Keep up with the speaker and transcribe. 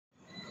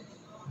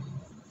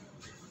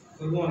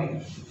Good morning.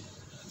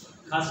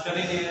 ખાસ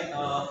કરીને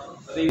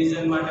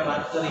revision માટે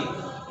વાત કરી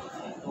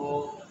તો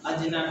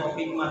આજના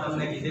ટોપિકમાં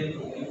તમને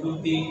કીધેલું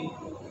નિવૃત્તિ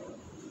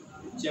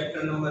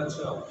ચેપ્ટર નંબર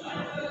 6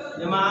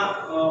 જેમાં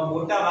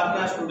મોટા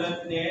ભાગના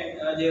સ્ટુડન્ટને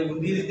જે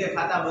ઊંધી રીતે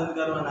ખાતા બંધ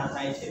કરવાના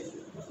થાય છે.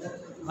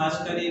 ખાસ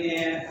કરીને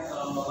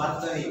વાત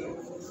કરી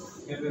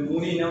કે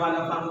મૂડી નવા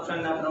નફા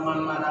નુકસાનના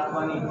પ્રમાણમાં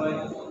રાખવાની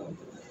હોય,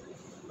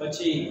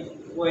 પછી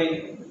કોઈ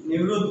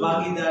નિવૃત્ત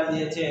ભાગીદાર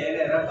જે છે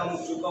એને રકમ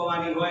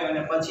ચૂકવવાની હોય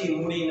અને પછી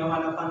મૂડી નવા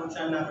નફા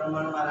નુકસાનના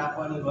પ્રમાણમાં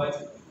રાખવાની હોય,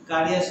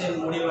 કાર્યશીલ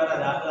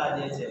મૂડીવાળા દાખલા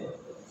જે છે,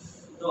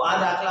 તો આ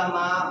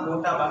દાખલામાં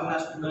મોટા ભાગના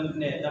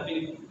સ્ટુડન્ટને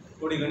તકલીફ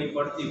થોડી ઘણી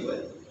પડતી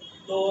હોય.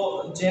 તો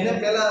જેને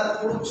પહેલાં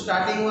થોડુંક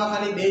સ્ટાર્ટિંગમાં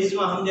ખાલી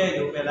બેઝમાં સમજાવી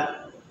દઉં પહેલાં,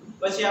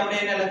 પછી આપણે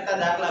એને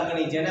લગતા દાખલા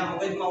ગણી જેના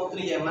મગજમાં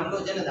ઉતરી જાય. માન લો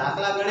જેને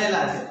દાખલા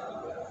ગણેલા છે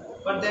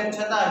પણ તેમ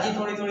છતાં હજી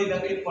થોડી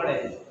તકલીફ પડે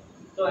છે,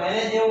 તો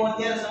એને જે હું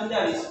અત્યારે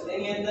સમજાવીશ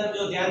એની અંદર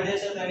જો ધ્યાન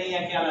દેશે તો એને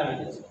અહીંયા ખ્યાલ આવી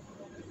જશે.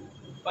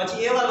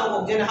 પછી એવા લોકો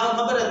જેને હાવ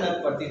ખબર જ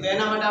નથી પડતી, તો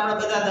એના માટે આપણે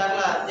બધા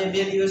દાખલા જે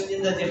 2 દિવસની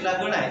અંદર જેટલા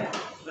ગણાય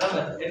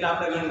બરાબર એટલે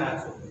આપણે ગણી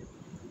નાખશું.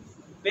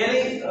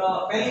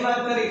 પહેલી વાત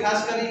કરી, ખાસ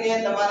કરીને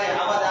તમારે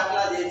આવા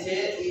દાખલા જે છે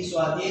એ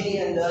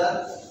સ્વાધ્યાયની અંદર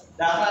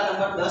દાખલા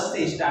નંબર 10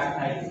 થી સ્ટાર્ટ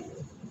થાય છે.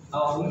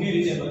 આવા ઊંધી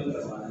રીતે બંધ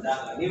કરવાના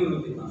દાખલા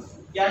નિવૃત્તિમાં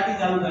ક્યારથી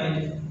ચાલુ થાય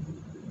છે?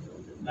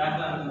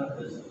 દાખલા નંબર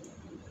 10.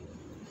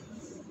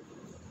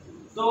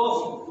 તો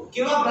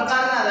કેવા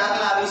પ્રકારના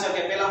દાખલા આવી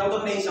શકે પહેલા હું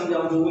તમને એ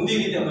સમજાવું છું. ઊંધી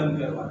રીતે બંધ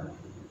કરવાના.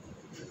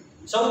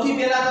 સૌથી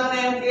પહેલા તમને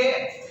એમ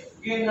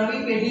કે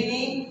નવી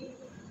પેઢીની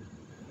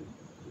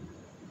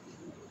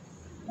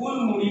કુલ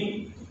મૂડી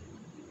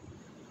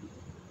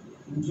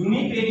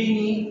જૂની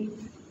પેઢીની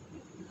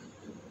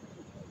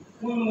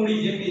કુલ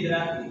મૂડી જેટલી જ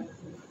રાખવી,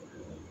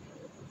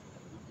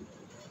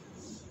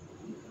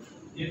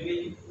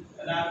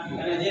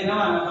 અને જે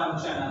નવા નફા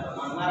નુકસાનના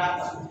પ્રમાણમાં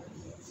રાખવા.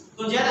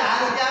 તો જ્યારે આ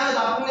રીતે આવે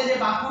તો આપણને જે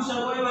પાકું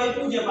સરવૈયું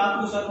આપ્યું છે,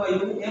 પાકું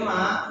સરવૈયું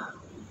એમાં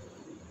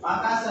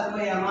પાકા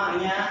સરવૈયામાં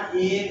અહીંયા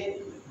A,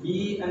 B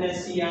અને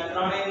C આ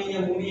ત્રણેયની જે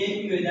મૂડી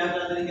આપી હોય,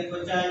 દાખલા તરીકે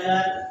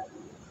 50,000,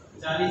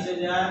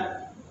 40,000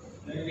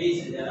 અને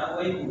 20,000 આ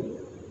આપ્યું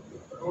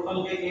ટોટલ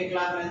કે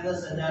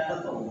 1,10,000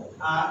 થતો.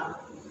 આ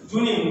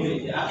જૂની મૂડી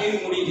છે. આ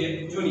કેવી મૂડી છે?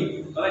 જૂની.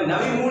 હવે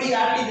નવી મૂડી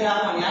આટલી જ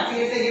રાખવાની.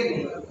 આટલી એટલે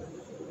કેટલી?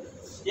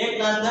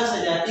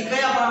 1,10,000. એ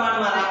કયા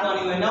પ્રમાણમાં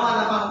રાખવાની હોય? નવા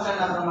નફા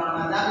નુકસાનના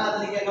પ્રમાણમાં. દાખલા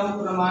તરીકે નવું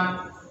પ્રમાણ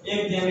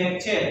 1:1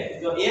 છે,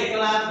 તો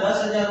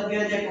 1,10,000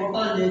 રૂપિયા જે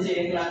ટોટલ જે છે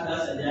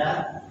 1,10,000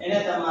 એને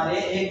તમારે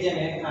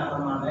 1:1 ના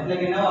પ્રમાણમાં એટલે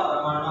કે નવા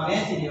પ્રમાણમાં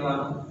વહેંચી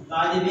દેવાનું. તો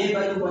આજે બે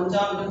બાજુ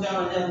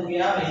 55,000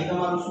 રૂપિયા આવે એ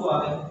તમારું શું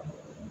આવે?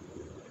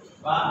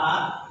 આ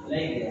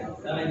લઈ ગયા.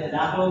 તમે જે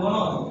દાખલો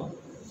ગણો છો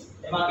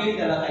એમાં કેવી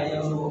રીતે લખાય છે?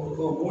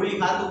 મૂડી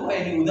ખાતું હોય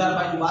એની ઉધાર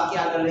બાજુ બાકી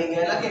આગળ લઈ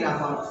ગયા લખી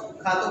નાખવાનું.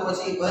 ખાતું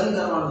પછી બંધ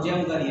કરવાનું. જેમ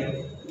કરીએ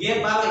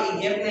ગેપ આવે એ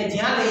ગેપને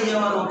જ્યાં લઈ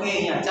જવાનો કે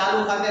અહીંયા ચાલુ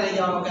ખાતે લઈ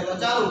જવાનો કે તો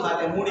ચાલુ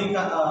ખાતે, મૂડી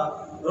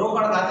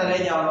રોકડ ખાતે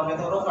લઈ જવાનો કે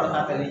તો રોકડ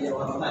ખાતે લઈ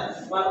જવાનો થાય.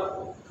 પણ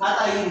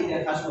ખાતા એ રીતે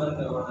ખાસ બંધ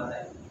કરવાના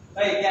થાય.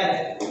 કઈ ક્યારે?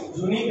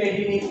 જૂની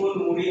પેઢીની કુલ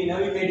મૂડી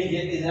નવી પેઢી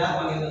જેટલી જ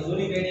રાખવાની. તો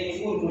જૂની પેઢીની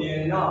કુલ મૂડી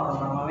એને નવા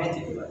પ્રમાણમાં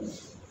વહેંચી દેવાની.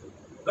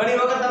 ઘણી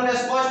વખત તમને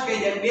સ્પષ્ટ કહી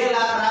દે 2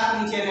 લાખ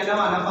રાખની છે અને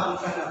નવા નફા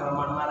નુકસાનના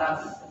પ્રમાણમાં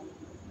રાખવી.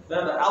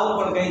 બરાબર? આવું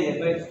પણ કહી દે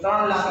ભાઈ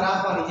 3 લાખ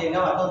રાખવાની છે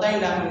નવા, તો 3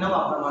 લાખની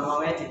નવા પ્રમાણમાં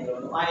વહેંચી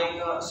દેવાનું. આ એક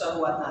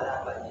શરૂઆતના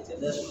દાખલા જે છે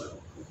 10માં.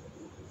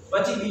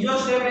 પછી બીજો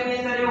સ્ટેપ એની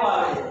અંદર એવો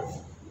આવે છે,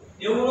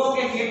 એવું નો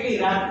કે કેટલી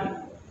રાખવી,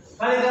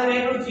 ખાલી તમને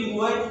એટલું જ કીધું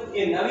હોય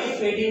કે નવી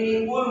પેઢીની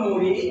કુલ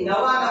મૂડી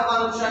નવા નફા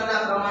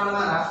નુકસાનના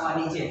પ્રમાણમાં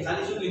રાખવાની છે.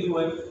 ખાલી શું કીધું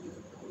હોય?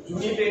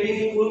 જૂની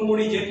પેઢીની કુલ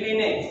મૂડી જેટલી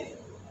નહીં,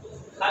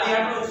 ખાલી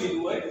આટલું જ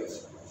કીધું હોય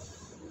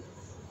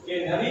કે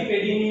નવી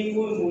પેઢીની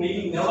કુલ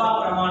મૂડી નવા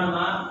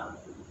પ્રમાણમાં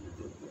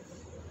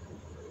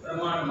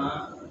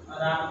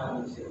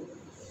રાખવાની છે.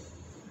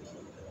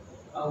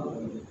 આવું.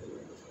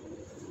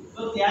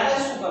 તો ત્યારે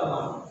શું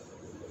કરવાનું?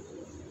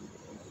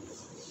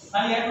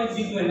 ખાલી આટલું જ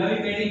કીધું હોય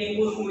નવી પેઢીની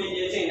કુલ મૂડી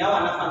જે છે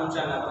નવા નફા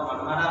નુકસાનના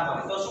પ્રમાણમાં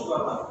રાખવાની. તો શું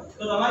કરવાનું?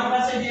 તો તમારી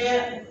પાસે જે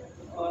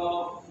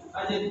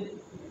આ જે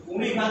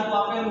મૂડી ખાતું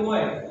આપેલું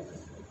હોય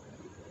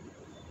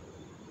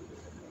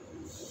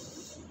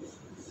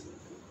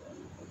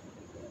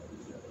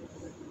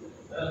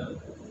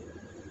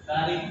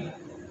તારીખ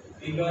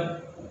વિગત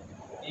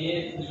A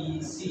B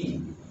C,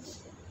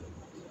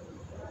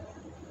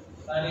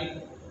 તારીખ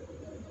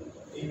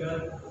વિગત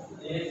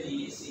A B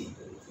C.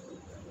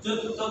 તો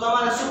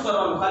તમારે શું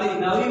કરવાનું? ખાલી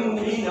નવી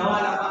મૂડી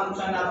નવા નફા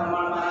નુકસાનના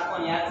પ્રમાણમાં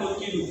રાખવાની. આટલું જ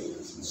કીધું.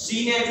 C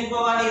ને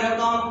ચૂકવવાની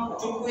રકમ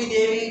ચૂકવી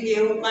દેવી કે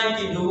એવું કાંઈ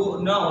કીધું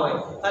ન હોય.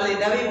 ખાલી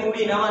નવી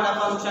મૂડી નવા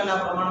નફા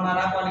નુકસાનના પ્રમાણમાં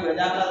રાખવાની હોય.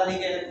 દાખલા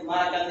તરીકે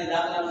મારા ખ્યાલથી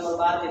દાખલા નંબર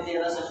 12 કે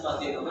 13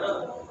 સ્વાધ્યાયનો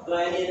બરાબર, તો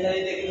એની અંદર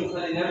એ કીધું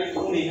ખાલી નવી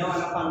મૂડી નવા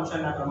નફા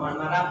નુકસાનના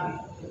પ્રમાણમાં રાખવી.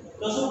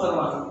 તો શું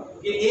કરવાનું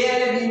કે A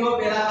અને B નો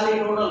પહેલા ખાલી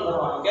ટોટલ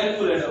કરવાનો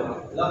કેલ્ક્યુલેટરમાં,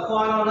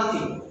 લખવાનો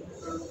નથી.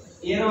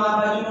 A નો આ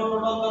બાજુનો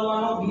ટોટલ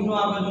કરવાનો, B નો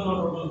આ બાજુનો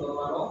ટોટલ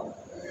કરવાનો,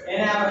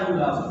 એને આ બાજુ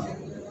લાવવાનો.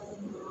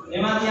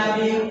 એમાંથી આ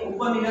બે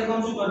ઉપરની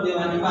રકમ શું કરી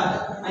દેવાની? બાદ.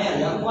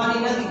 અહીંયા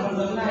લખવાની નથી પણ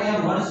તમને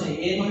અહીંયા મળશે.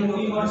 A ની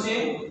મૂડી મળશે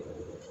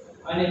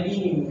અને B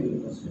ની મૂડી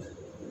મળશે.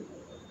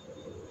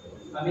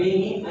 આ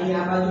બેની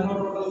અહીંયા આ બાજુનો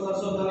ટોટલ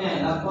કરશો તમે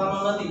લખવાનો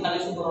નથી,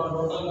 ખાલી શું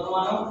કરવાનું ટોટલ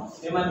કરવાનો,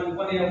 એમાંથી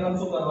ઉપરની રકમ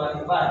શું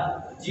કરવાની બાદ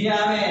જે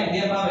આવે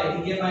ગેપ આવે એ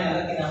ગેપ અહીંયા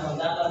લખી નાખો.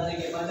 દાખલા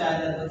તરીકે 50000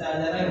 આવ્યો,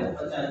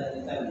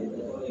 50000 ચાલી જાય.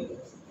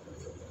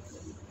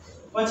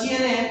 પછી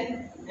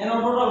એનો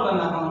ટોટલ કરી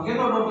નાખવાનો.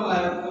 કેટલો ટોટલ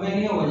આવ્યો તમે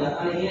 90000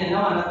 અને એને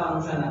નવા નફા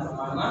નુકસાનના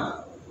પ્રમાણમાં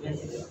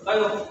વેચી દેવાનો.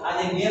 કયો આ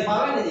જે ગેપ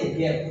આવે ને જે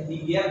ગેપ, એ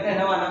ગેપને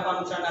નવા નફા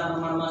નુકસાનના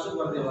પ્રમાણમાં શું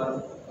કરી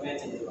દેવાનું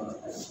વેચી દેવાનું.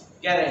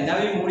 ક્યારે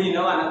નવી મૂડી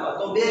નવા નફા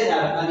તો બે જ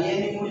આવે, ખાલી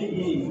એની મૂડી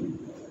બીની મૂડી.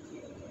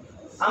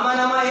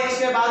 આમાં એક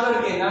સ્ટેપ આગળ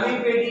કે નવી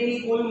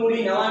પેઢીની કુલ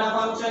મૂડી નવા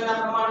નફા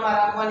નુકસાનના પ્રમાણમાં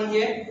રાખવાની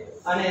છે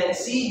અને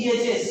સી જે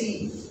છે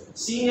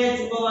સી ને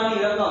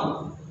ચૂકવવાની રકમ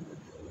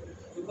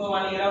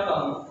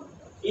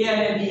એ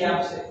અને બી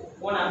આપશે.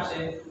 કોણ આપશે?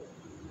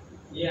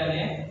 એ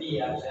અને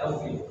બી આપશે. આવું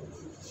કીધું.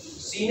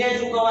 સી ને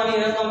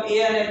ચૂકવવાની રકમ એ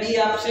અને બી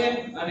આપશે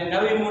અને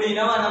નવી મૂડી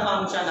નવા નફા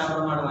નુકસાનના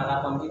પ્રમાણમાં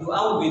રાખવાનું કીધું.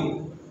 આવું કીધું.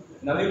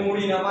 નવી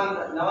મૂડી નવા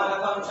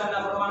નફા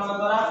નુકસાનના પ્રમાણમાં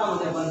તો રાખવાનું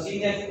છે, પણ સી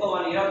ને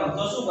ચૂકવવાની રકમ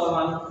તો શું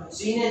કરવાનું?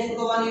 સી ને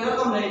ચૂકવવાની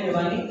રકમ લઈ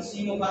લેવાની,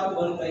 સી નું ખાતું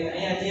બંધ કરીને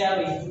અહીંયા જે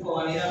આવે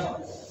ચૂકવવાની રકમ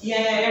એ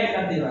અહીંયા એડ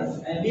કરી દેવાની.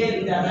 અને બે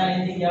રીતે થાય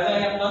છે કે હવે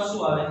અહીંયા પ્લસ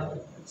શું આવે?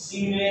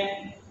 સી ને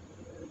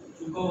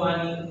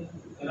ચૂકવવાની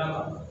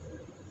રકમ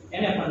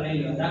એને પણ લઈ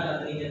લો. દાખલા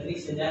તરીકે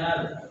 30000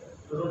 આવે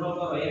તો ટોટલ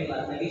કરો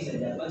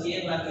 1,20,000, પછી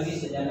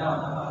 1,20,000 નવા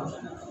નફા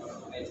નુકસાનના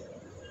પ્રમાણમાં વેચો.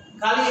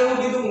 ખાલી એવું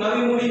કીધું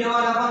નવી મૂડી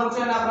નવા નફા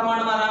નુકસાનના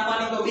પ્રમાણમાં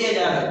રાખવાની તો બે જ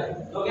આવે.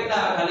 તો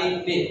કેટલા આવે? ખાલી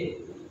બે.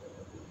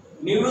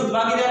 નિવૃત્ત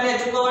ભાગીદારને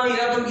ચૂકવવાની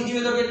રકમ કીધી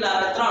હોય તો કેટલા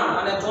આવે? 3.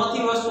 અને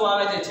ચોથી વસ્તુ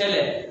આવે છે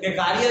છેલ્લે કે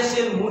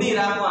કાર્યશીલ મૂડી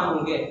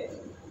રાખવાનું. કે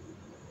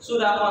શું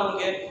રાખવાનું?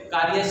 કે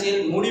કાર્યશીલ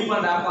મૂડી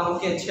પણ રાખવાનું.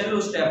 કે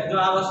છેલ્લું સ્ટેપ જો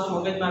આ વસ્તુ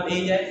મગજમાં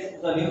બેસી જાય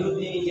તો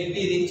નિવૃત્તિની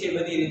જેટલી રીત છે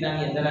બધી રીત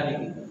આની અંદર આવી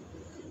ગઈ.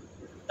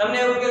 તમને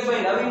એવું કે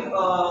ભાઈ નવી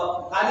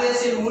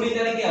કાર્યશીલ મૂડી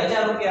તરીકે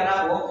 1000 રૂપિયા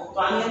રાખો તો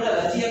આની અંદર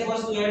હજી એક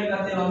વસ્તુ એડ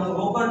કરી દેવાનું,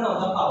 રોકડનો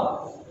તફાવત.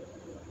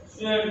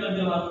 શું એડ કરી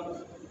દેવાનું?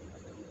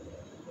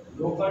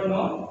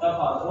 રોકડનો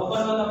તફાવત.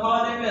 રોકડનો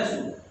તફાવત એટલે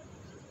શું?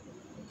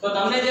 તો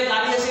તમને જે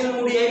કાર્યશીલ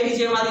મૂડી આપી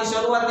છે એમાંથી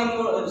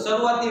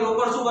શરૂઆતની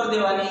રોકડ શું કરી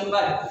દેવાની?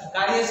 બાદ.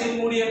 કાર્યશીલ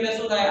મૂડી એટલે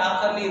શું થાય?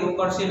 આખરની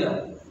રોકડ શિલક.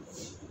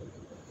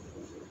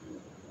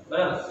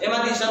 બરાબર.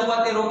 એમાંથી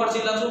શરૂઆતની રોકડ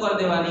શિલક શું કરી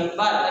દેવાની?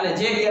 બાદ. અને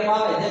જે ગેપ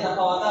આવે જે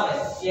તફાવત આવે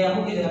એ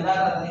મૂકી દેવાનો.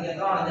 દાખલા તરીકે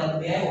 3000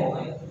 રૂપિયા આવ્યો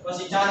હોય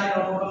પછી 4 નો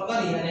ટોટલ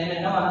કરી અને એને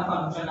નવા નફા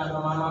નુકસાનના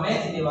પ્રમાણમાં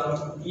વેચી દેવાનું.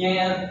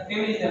 અહીંયા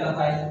કેવી રીતે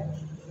લખાય?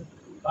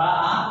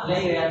 આ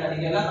લઈ રહ્યા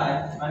તરીકે લખાય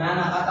અને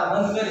આના ખાતા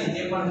બંધ કરી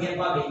જે પણ ગેપ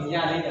આવે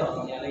ત્યાં લઈ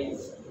જવાનું, ત્યાં લઈ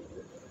જવાનું.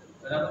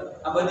 બરાબર.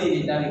 આ બધી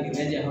રીત આવી ગઈ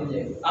મેં જે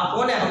સમજાવ્યું. આ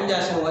કોને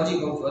સમજાશે? હું હજી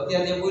કહું છું.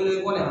 અત્યારે જે બોલ્યું એ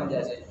કોને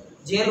સમજાશે?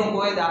 જે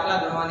લોકોએ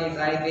દાખલા ગણવાની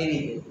ટ્રાય કરી છે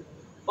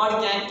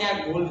પણ ક્યાંક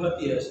ભૂલ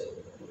થતી હશે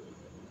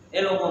એ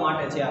લોકો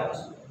માટે છે આ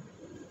વસ્તુ.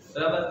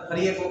 બરાબર.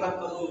 ફરી એક વખત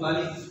કહું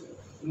ખાલી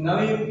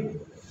નવી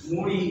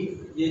મૂડી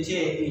જે છે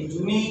એ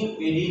જૂની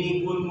પેઢીની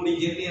કુલ મૂડી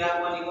જેટલી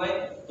રાખવાની હોય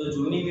તો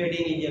જૂની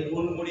પેઢીની જે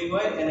કુલ મૂડી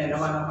હોય એને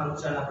નવા નફા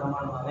નુકસાનના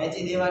પ્રમાણમાં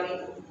વેચી દેવાની.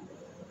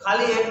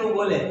 ખાલી એટલું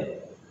બોલે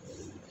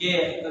કે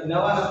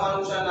નવા નફા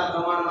નુકસાનના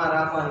પ્રમાણમાં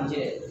રાખવાની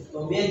છે તો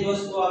બે જ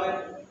વસ્તુ આવે.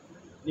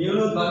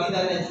 નિવૃત્ત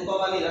ભાગીદારને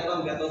ચૂકવવાની રકમ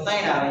કે તો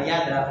 3 આવે,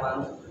 યાદ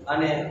રાખવાનું.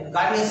 અને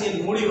કાર્યશીલ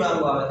મૂડી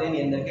વાળું આવે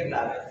તેની અંદર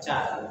કેટલા આવે?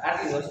 4 આવે.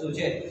 આટલી વસ્તુ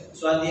છે.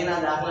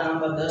 સ્વાધ્યાયના દાખલા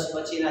નંબર 10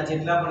 પછીના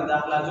જેટલા પણ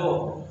દાખલા જો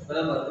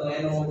બરાબર તો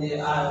એનું જે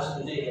આ વસ્તુ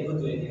છે એ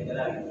બધું એની અંદર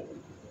આવી ગયું.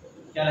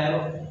 ખ્યાલ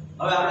આવ્યો?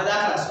 હવે આપણે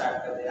દાખલા સ્ટાર્ટ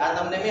કરી દઈએ. આ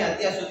તમને મેં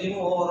અત્યાર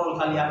સુધીનું ઓવરઓલ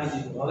ખાલી આપી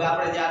દીધું. હવે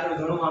આપણે જે આગળ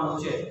ગણવાનું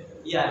છે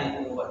એ આ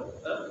રીતનું હોય.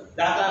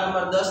 દાખલા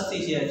નંબર 10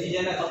 થી છે હજી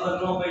જેને ખબર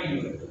ન પડી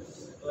હોય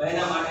તો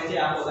એના માટે જે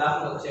આખો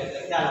દાખલો છે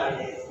એટલે ખ્યાલ આવી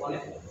જાય કોને.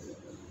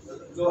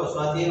 જો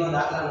સ્વાધ્યાયનો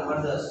દાખલા નંબર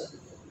 10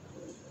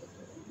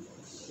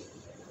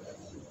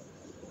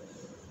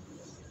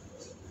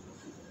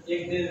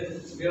 એક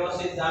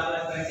વ્યવસ્થિત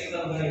દાખલા પ્રેક્ટિકલ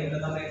ગણી એટલે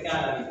તમને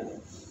ખ્યાલ આવી જાય.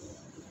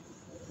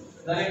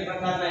 દરેક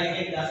પ્રકારના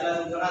એક દાખલા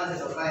નું ગણાશે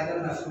તો ટ્રાય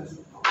કરી નાખશું.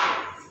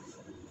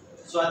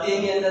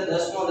 સ્વાધ્યાયની અંદર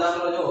 10મો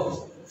દાખલો જો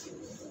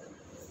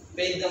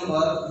પેજ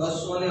નંબર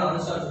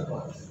 269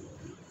 પર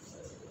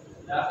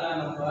દાખલા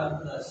નંબર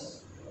 10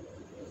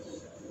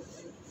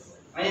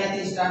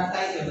 અહીંયાથી સ્ટાર્ટ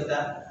થાય છે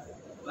બધા.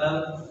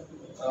 બરાબર.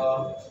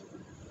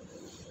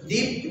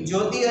 દીપ,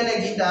 જ્યોતિ અને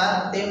ગીતા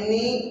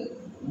તેમની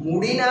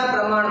મૂડીના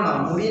પ્રમાણમાં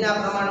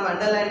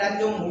અંડરલાઈન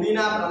રાખજો,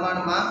 મૂડીના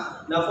પ્રમાણમાં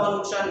નફો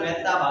નુકસાન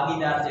વહેતા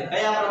ભાગીદાર છે.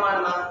 કયા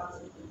પ્રમાણમાં?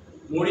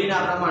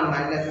 મૂડીના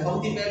પ્રમાણમાં. એટલે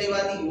સૌથી પહેલી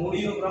વાત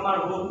મૂડીનું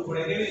પ્રમાણ ગોતવું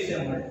પડે. કેવી રીતે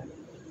મળે?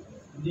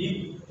 દીપ,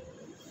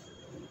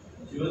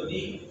 જ્યોતિ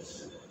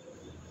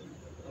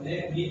અને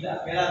ગીતા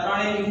પેલા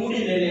ત્રણેયની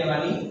મૂડી લઈ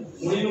લેવાની.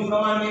 મૂડીનું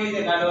પ્રમાણ કેવી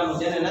રીતે કાઢવાનું?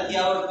 જેને નથી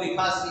આવડતું એ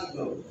ખાસ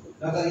શીખજો,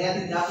 નકર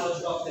અહીંયાથી દાખલો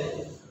સ્ટોપ થાય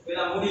છે.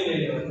 પેલા મૂડી લઈ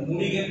લેવાની.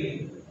 મૂડી કેટલી?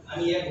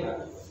 આની 1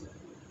 લાખ,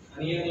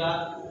 આની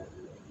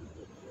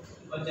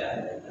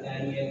 1,50,000 અને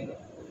આની 1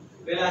 લાખ.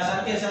 પેલા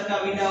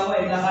સરખા મીંડા હોય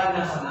એટલે કાઢ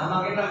નાખવાના.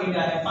 આમાં કેટલા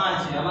મીંડા છે? 5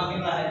 છે. આમાં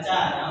કેટલા છે?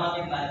 4. આમાં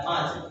કેટલા છે?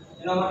 5.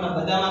 એનો મતલબ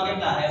બધામાં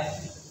કેટલા છે?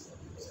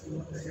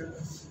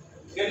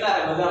 કેટલા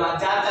છે? બધામાં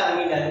 4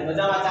 મીંડા છે.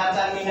 બધામાં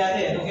 4 મીંડા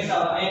છે તો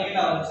કેટલા? અહીંયા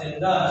કેટલા વધશે?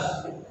 10.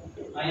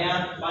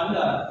 અહીંયા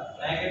 15.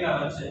 અહીંયા કેટલા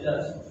વધશે?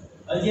 10.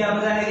 હજી આ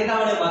બધાને કેટલા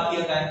વડે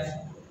ભાગી શકાય?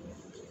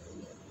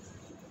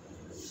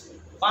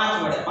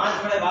 5 વડે. 5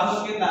 વડે ભાગો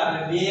કેટલા આવે?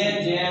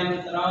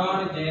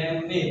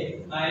 2:3:2.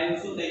 આ એનું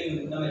શું થઈ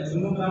ગયું? તમે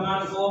જૂનું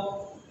પ્રમાણ કહો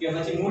કે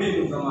પછી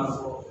મૂડીનું પ્રમાણ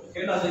કહો,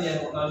 કેટલા થઈ જાય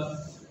ટોટલ?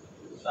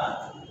 7.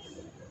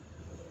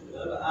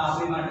 બરાબર. આ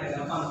આપણી માટે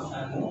નફા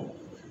નુકસાનનું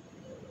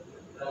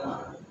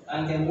પ્રમાણ.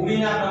 કારણ કે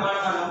મૂડીના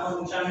પ્રમાણમાં નફા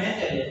નુકસાન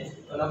વહેંચે છે,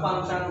 તો નફા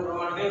નુકસાનનું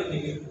પ્રમાણ કેવું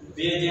થઈ ગયું?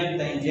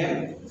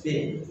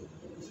 2:3:2.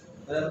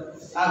 બરાબર.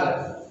 આગળ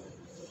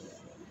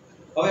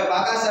હવે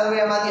પાકા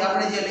સરવૈયામાંથી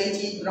આપણે જે લઈ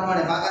છીએ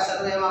પ્રમાણે પાકા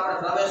સરવૈયામાં આપણે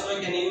પ્રવેશ હોય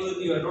કે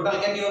નિવૃત્તિ હોય,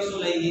 ટોટલ કેટલી વસ્તુ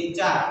લઈ ગઈ?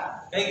 4.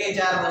 કઈ કઈ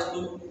 4 વસ્તુ?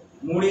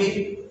 મૂડી,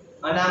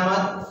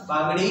 અનામત,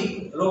 પાઘડી,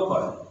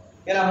 રોકડ.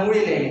 પેલા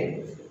મૂડી લઈએ.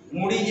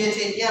 મૂડી જે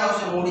છે ક્યાં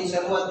આવશે? મૂડી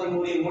શરૂઆતની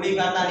મૂડી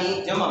ખાતાની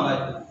જમા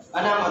બાજુ.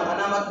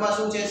 અનામતમાં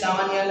શું છે?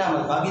 સામાન્ય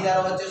અનામત,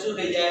 ભાગીદારો વચ્ચે શું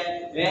થઈ જાય?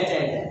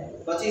 વહેંચાઈ જાય.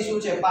 પછી શું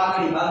છે?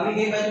 પાઘડી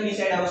કઈ બાજુની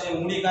સાઈડ આવશે?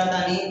 મૂડી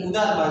ખાતાની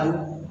ઉધાર બાજુ.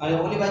 અને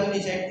ઓલી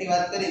બાજુની સાઈડ થી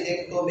વાત કરી દે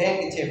તો બેંક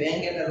છે,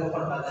 બેંક એટલે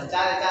રોકડ ખાતા.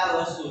 ચારે ચાર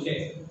વસ્તુ છે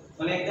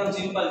અને એકદમ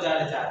સિમ્પલ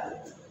ચારે ચાર છે.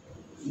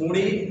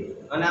 મૂડી,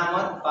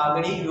 અનામત,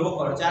 પાઘડી,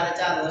 રોકડ, ચારે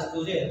ચાર વસ્તુ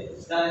છે.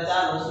 ચારે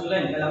ચાર વસ્તુ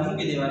લઈને પહેલા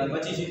મૂકી દેવાની,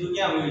 પછી સીધું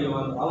ક્યાં મૂકી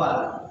જવાનું?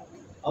 હવાલા.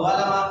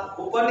 હવાલામાં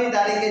ઉપરની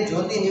તારીખે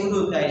જ્યોતિ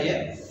નિવૃત્ત થાય છે.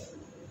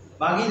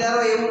 ભાગીદારો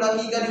એવું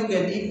નક્કી કર્યું કે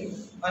દીપ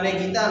અને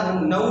ગીતાનું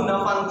નવું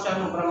નફા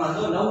નુકસાનનું પ્રમાણ,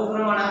 તો નવું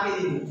પ્રમાણ આપી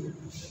દીધું.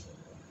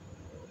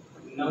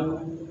 નવું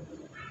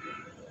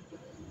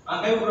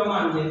આ કયું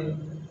પ્રમાણ છે?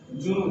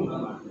 જૂનું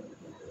પ્રમાણ.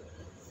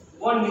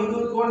 કોણ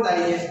નિવૃત્ત કોણ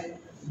થાય છે?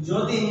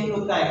 જ્યોતિ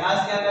નિવૃત્ત થાય. ખાસ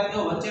ધ્યાન રાખજો,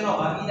 વચ્ચેનો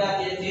ભાગીદાર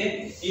જે છે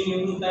એ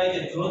નિવૃત્ત થાય છે,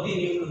 જ્યોતિ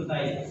નિવૃત્ત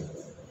થાય છે.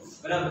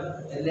 બરાબર.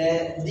 એટલે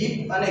દીપ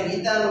અને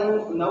ગીતાનું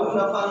નવું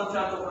નફા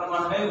નુકસાનનું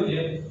પ્રમાણ કયું છે?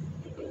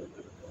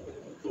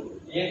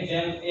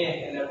 1:1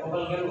 એટલે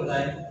ટોટલ કેટલું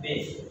થાય?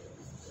 2.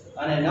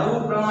 અને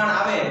નવું પ્રમાણ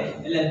આવે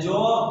એટલે જો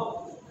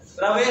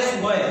પ્રવેશ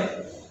હોય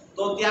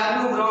તો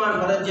ત્યાગનું પ્રમાણ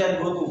ફરજિયાત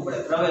ગોતવું પડે.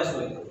 પ્રવેશ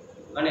હોય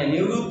અને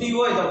નિવૃત્તિ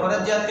હોય તો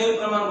ફરજિયાત કયું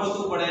પ્રમાણ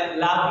ગોતવું પડે?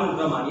 લાભનું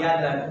પ્રમાણ. યાદ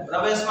રાખજો,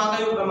 પ્રવેશમાં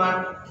કયું પ્રમાણ?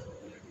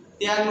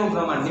 ત્યાગનું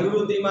પ્રમાણ.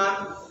 નિવૃત્તિમાં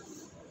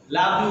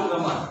લાભનું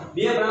પ્રમાણ.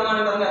 બે પ્રમાણ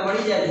તમને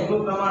મળી જાય,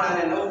 જૂનું પ્રમાણ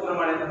અને નવું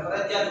પ્રમાણ. એટલે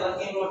ફરજિયાત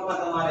વર્કિંગ નોટમાં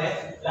તમારે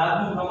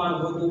લાભનું પ્રમાણ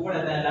ગોતવું પડે.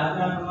 ત્યારે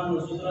લાભના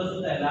પ્રમાણનું સૂત્ર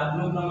શું થાય?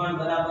 લાભનું પ્રમાણ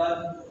બરાબર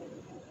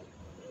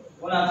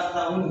ઓલા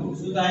કરતા ઊંધું.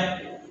 શું થાય?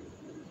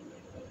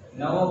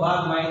 નવો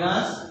ભાગ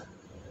માઈનસ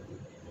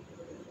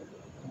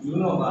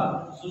જૂનો ભાગ.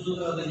 શું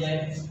સૂત્ર થઈ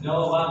જાય?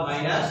 નવો ભાગ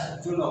માઈનસ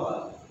જૂનો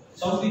ભાગ.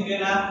 સૌથી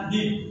પહેલા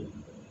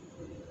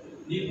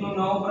દીપનું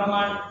નવું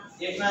પ્રમાણ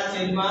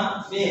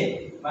 1/2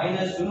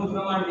 માઈનસ જૂનું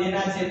પ્રમાણ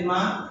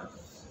 2/7.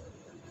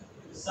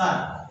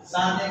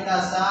 7 ×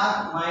 7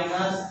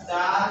 માઈનસ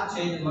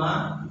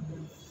 4/7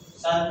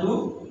 14.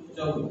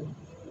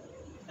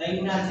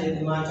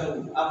 3/14.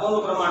 આ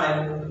કોનું પ્રમાણ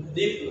આવ્યું?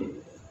 દીપનું.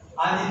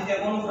 આ રીતે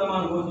કોનું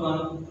પ્રમાણ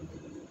ગોતવાનું?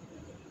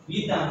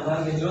 ગીતાનું.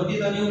 કારણ કે જ્યોતિ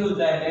તો નિવૃત્ત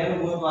થાય એટલે એનું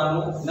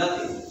ગોતવાનું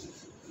નથી.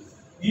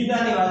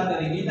 ગીતાની વાત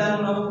કરી.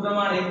 ગીતાનું નવું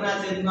પ્રમાણ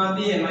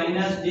 1/2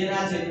 માઈનસ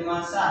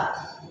 2/7.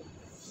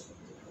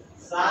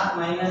 7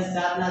 માઈનસ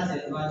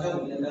 4/14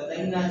 એટલે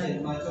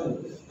 3/14.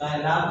 તો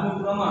લાભનું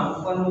પ્રમાણ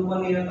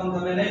ઉપરની રકમ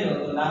તમે લઈ લો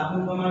તો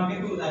લાભનું પ્રમાણ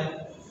કેટલું થાય?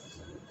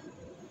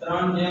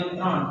 3:3.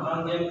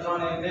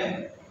 3:3 એટલે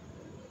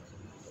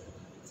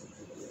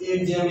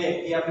 1:1.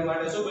 એ આપણી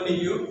માટે શું બની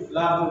ગયું?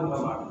 લાભનું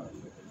પ્રમાણ.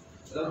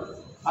 બરાબર.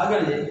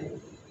 આગળ જઈએ.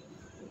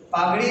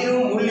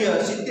 પાઘડીનું મૂલ્ય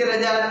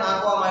 70,000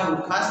 આંકવામાં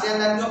આવ્યું. ખાસ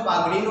ધ્યાન રાખજો,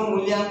 પાઘડીનું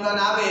મૂલ્યાંકન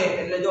આવે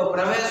એટલે જો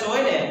પ્રવેશ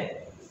હોય ને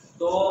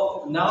તો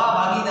નવા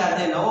ભાગીદાર,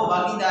 જે નવો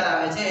ભાગીદાર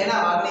આવે છે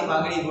એના ભાગની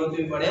પાઘડી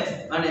ગોતવી પડે.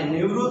 અને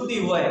નિવૃત્તિ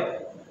હોય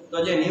તો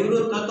જે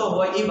નિવૃત્ત થતો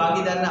હોય એ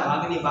ભાગીદારના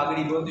ભાગની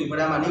પાઘડી ગોતવી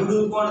પડે. આમાં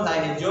નિવૃત્ત કોણ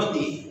થાય છે?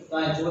 જ્યોતિ. તો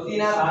આ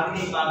જ્યોતિના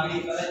ભાગની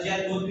પાઘડી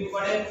ફરજિયાત ગોતવી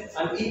પડે.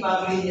 અને એ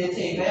પાઘડી જે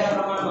છે એ કયા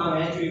પ્રમાણમાં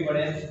વહેંચવી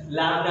પડે?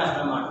 લાભના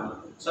પ્રમાણમાં.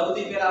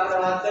 સૌથી પહેલા આપણે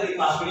વાત કરી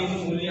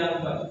પાઘડીનું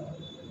મૂલ્યાંકન.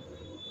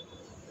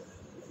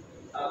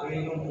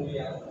 પાઘડીનું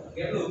મૂલ્યાંકન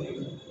કેટલું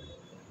થયું?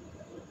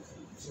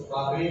 તો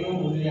પાઘડીનું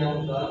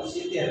મૂલ્યાંકન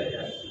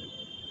 70,000.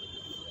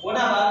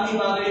 કોના ભાગની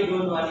પાઘડી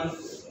ગોતવાની?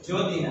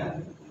 જ્યોતિના.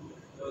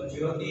 તો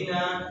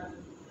જ્યોતિના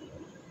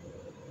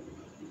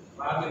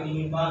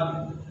ભાગની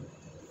પાઘડી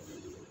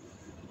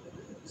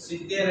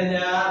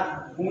 70,000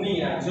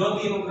 ગુણ્યા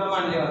જ્યોતિનું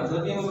પ્રમાણ લેવાનું.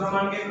 જ્યોતિનું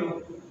પ્રમાણ કેટલું?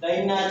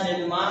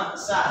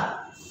 3/7.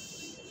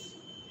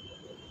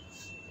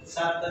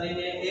 7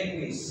 કરીને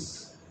 21.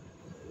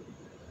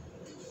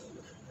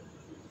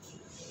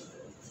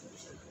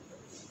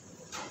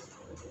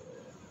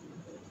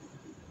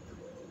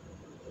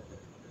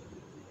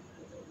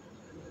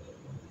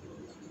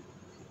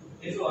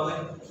 કેટલું આવે?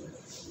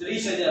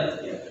 30,000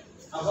 રૂપિયા.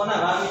 આ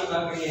કોના ભાગની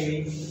પાઘડી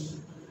આવી?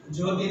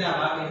 જ્યોતિના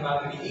ભાગની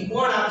પાઘડી. ઈ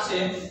કોણ આપશે?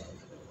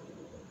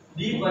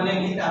 દીપ અને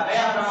ગીતા.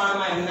 કયા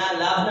પ્રમાણમાં? એમના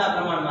લાભના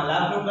પ્રમાણમાં.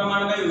 લાભનું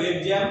પ્રમાણ કયું?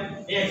 1:1.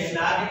 એટલે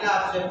આ કેટલા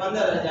આપશે?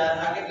 15,000.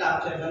 આ કેટલા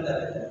આપશે?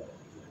 15,000.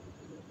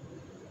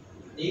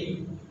 દીપ,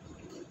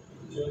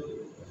 જ્યોતિ.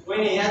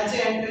 કોઈને યાદ છે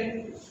એન્ટ્રી?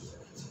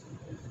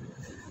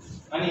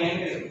 આની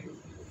એન્ટ્રી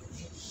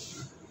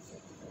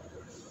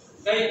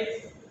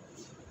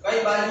કઈ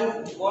બાજુ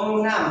કોનું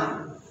નામ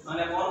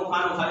અને કોનું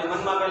ખાનું ખાલી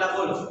મનમાં પહેલા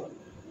બોલો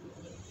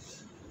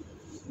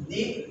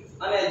દીપ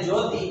અને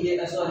જ્યોતિ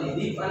જે સોરી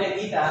દીપ અને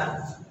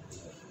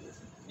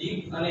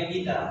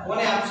ગીતા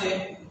કોને આપશે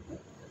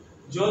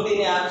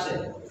જ્યોતિને આપશે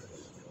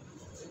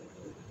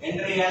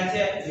એન્ટ્રી યાદ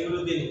છે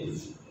નિવૃત્તિની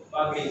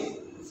પાકડી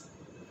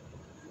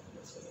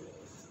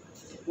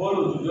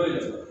બોલું છું જોઈ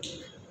લો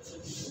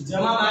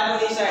જમા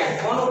બાજુની સાઈડ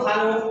કોનું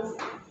ખાનું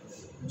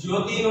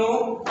જ્યોતિનું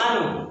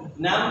ખાનું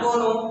નામ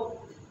કોનું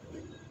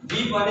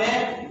દીપ અને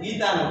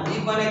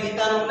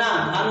ગીતાનું નામ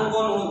ખાનું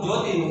કોનું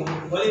જ્યોતિનું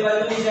ઓલી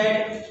બાજુની સાઈડ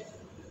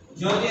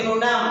જ્યોતિનું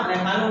નામ અને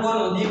ખાનું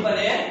કોનું દીપ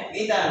અને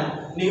ગીતાનું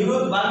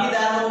નિવૃત્ત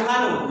ભાગીદારનું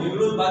ખાનું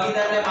નિવૃત્ત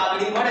ભાગીદારને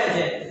પાઘડી મળે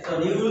છે તો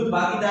નિવૃત્ત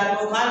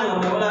ભાગીદારનું ખાનું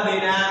અને ઓલા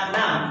બેના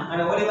નામ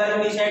અને ઓલી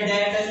બાજુની સાઈડ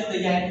જાય એટલે શું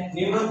થઈ જાય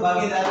નિવૃત્ત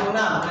ભાગીદારનું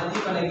નામ અને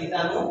દીપ અને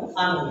ગીતાનું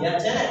ખાનું યાદ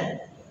છે ને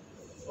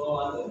તો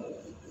વાંધો નહીં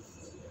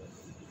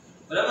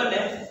બરાબર ને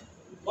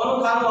કોનું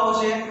ખાનું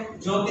આવશે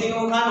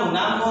જ્યોતિનું ખાનું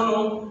નામ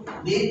કોનું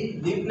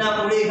દીપના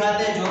મૂડી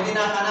ખાતે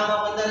જ્યોતિના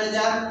ખાનામાં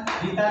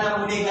 15000 ગીતાના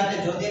મૂડી ખાતે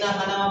જ્યોતિના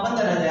ખાનામાં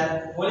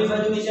 15000 ઓલી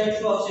બાજુની સાઈડ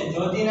શું આવશે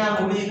જ્યોતિના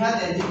મૂડી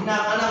ખાતે દીપના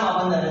ખાનામાં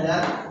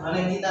 15000 અને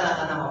ગીતાના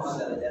ખાનામાં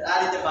 15000 આ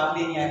રીતે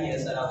પાપડીની આખી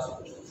અસર આવશે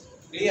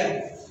ક્લિયર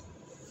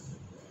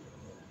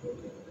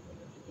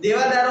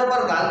દેવાદારો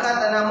પર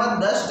ગાલકાત અનામત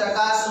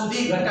 10%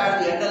 સુધી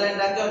ઘટાડવી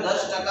અંડરલાઈન રાખજો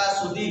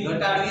 10% સુધી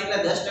ઘટાડવી એટલે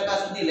 10%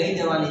 સુધી લઈ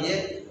જવાની છે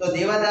તો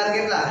દેવાદાર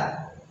કેટલા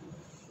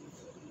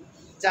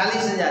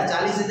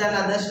 40000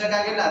 ના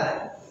 10% કેટલા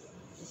થાય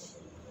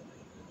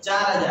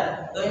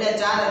 4000 તો એને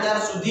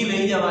 4000 સુધી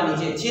લઈ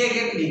જવાની છે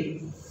કેટલી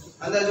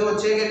અંદર જો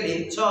છે કેટલી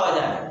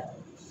 6000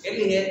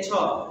 કેટલી છે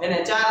 6 એને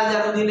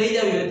 4000 સુધી લઈ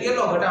જવી હોય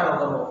કેટલો ઘટાડો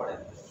કરવો પડે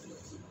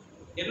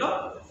કેટલો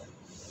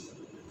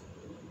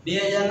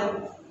 2000 નો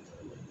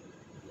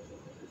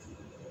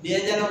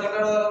 2000 નો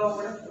ઘટાડો કરવો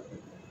પડે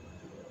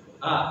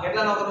હા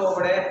કેટલાનો કરવો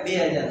પડે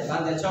 2000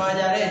 કારણ કે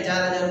 6000 એ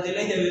 4000 સુધી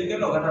લઈ જવી હોય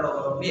કેટલો ઘટાડો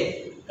કરવો 2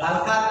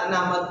 ગાલકાત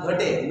અનામત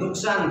ઘટે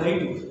નુકસાન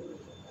ઘટ્યું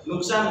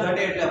નુકસાન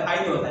ઘટે એટલે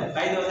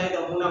ફાયદો થાય તો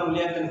પુનઃ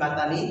મૂલ્યાંકન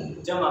ખાતાની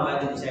જમા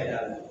બાજુની સાઈડ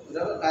આવે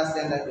બરાબર ખાસ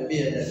ધ્યાન રાખજો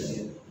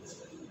 2000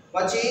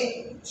 પછી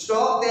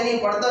સ્ટોક તેની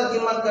પડતર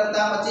કિંમત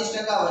કરતા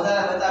 25%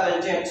 વધારે બતાવેલ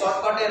છે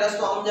શોર્ટકટ એ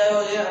રસ્તો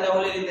સમજાયો છે અને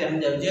ઓલી રીતે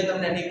સમજાવ્યો જે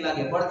તમને ઠીક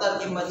લાગે પડતર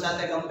કિંમત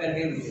સાથે કમ્પેર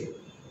કર્યું છે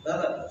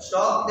બરાબર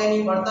સ્ટોક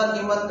તેની પડતર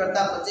કિંમત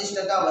કરતા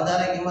 25%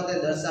 વધારે કિંમતે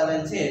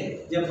દર્શાવેલ છે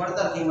જે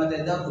પડતર કિંમતે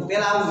દખું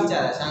પહેલા આવું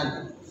વિચારે શાંતિ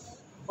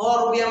 100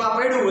 રૂપિયામાં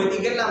પડ્યું હોય તો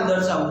કેટલામાં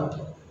દર્શાવવું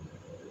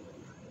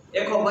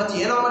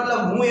 125 એનો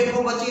મતલબ હું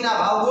 125 ના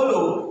ભાવ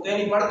બોલું તો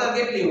એની પડતર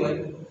કેટલી હોય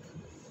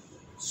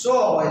 100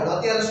 હોય તો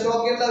અત્યારે સ્ટોક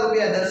કેટલા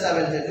રૂપિયા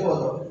દર્શાવેલ છે જુઓ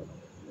તો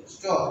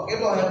સ્ટોક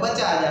કેટલો છે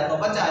 50000 તો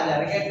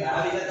 50000 કેટલા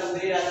આવી રીતે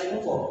તમે રાશિ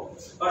મૂકો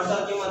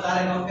પડતર કિંમત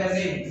આરે કમ્પેર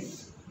કરી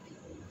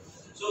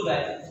શું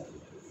થાય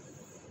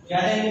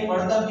જ્યારે એની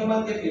પડતર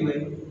કિંમત કેટલી હોય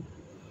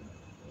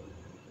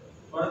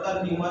પડતર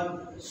કિંમત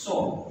 100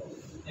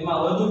 એમાં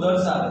વધુ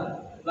દર્શાવે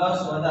પ્લસ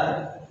વધારે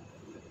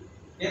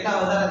કેટલા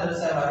વધારે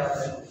દર્શાવ્યા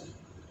આપણે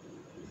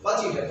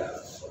 25%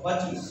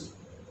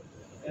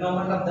 25 એનો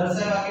મતલબ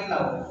દર્શાવ્યા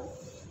કેટલા હોય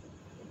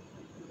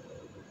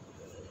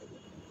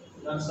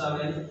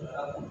દર્શાવેલ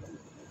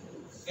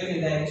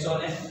કેટલી થાય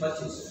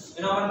 125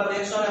 એનો મતલબ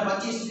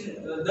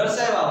 125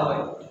 દર્શાવ્યા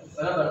હોય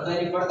બરાબર તો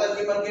એની પડતર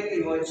કિંમત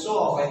કેટલી હોય 100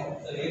 હોય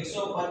તો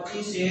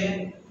 125 એ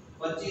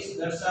 25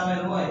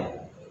 દર્શાવેલ હોય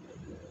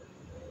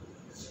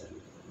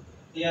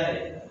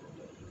ત્યારે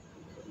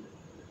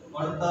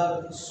પડતર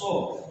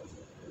 100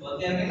 તો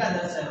અત્યારે કેટલા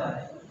દર્શાવ્યા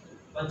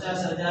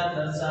 50000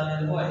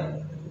 દર્શાવેલ હોય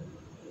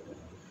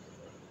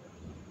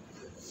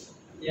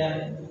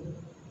ત્યારે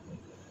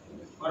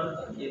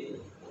પડતર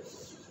કેટલી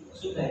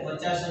શું થાય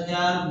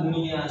 50000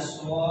 ગુણ્યા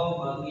 100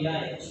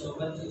 ભાગ્યા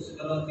 125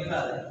 કરો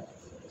કેટલા થાય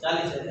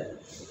 40000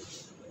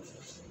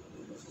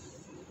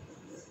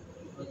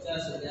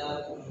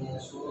 50000 ગુણ્યા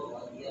 100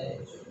 ભાગ્યા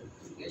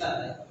 100 કેટલા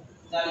થાય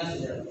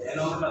 40000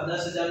 એનો મતલબ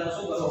 10000 નો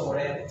શું કરવો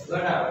પડે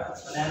ઘટાડો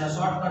અને આનો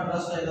શોર્ટકટ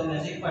રસ્તો તમને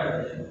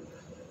શીખવાડ્યો છે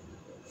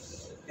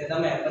કે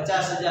તમે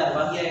 50000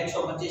 ભાગ્યા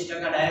 125%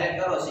 ડાયરેક્ટ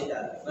કરો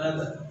સીધા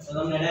બરાબર તો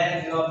તમને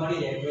ડાયરેક્ટ જવાબ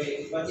મળી જાય કે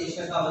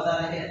 25%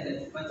 વધારે છે એટલે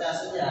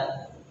 50000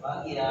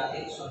 ભાગ્યા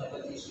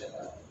 125%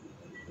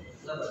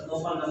 બરાબર તો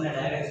પણ તમને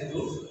ડાયરેક્ટ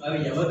સીધું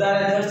આવી જાય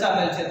વધારે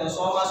દર્શાવેલ છે તો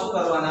 100 માં શું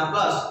કરવાના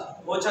પ્લસ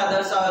ઓછા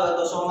દર્શાવેલ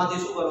તો 100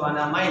 માંથી શું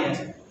કરવાના માઈનસ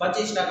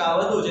 25%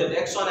 વધુ છે તો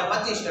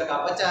 125%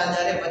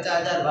 50000 એ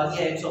 50000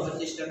 ભાગ્યા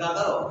 125%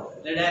 કરો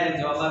એટલે ડાયરેક્ટ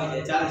જવાબ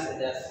આવી જાય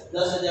 40000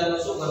 10000 નો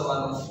શું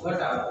કરવાનું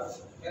ઘટાડો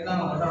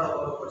કેટલાનો ઘટાડો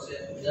કરવો પડશે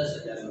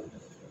 10000 નો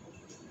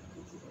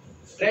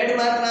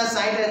ટ્રેડમાર્ક ના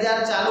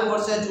 60000 ચાલુ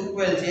વર્ષે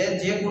ચૂકવેલ છે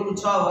જે કુલ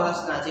 6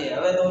 વર્ષના છે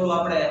હવે તો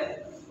આપણે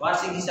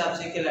વાર્ષિક હિસાબ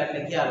શીખેલા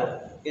એટલે ખ્યાલ હોય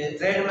કે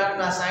ટ્રેડમાર્ક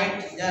ના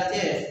 60000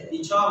 છે એ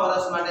 6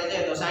 વર્ષ માટે છે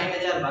તો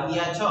 60000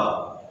 ભાગ્યા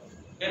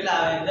 6 કેટલા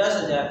આવે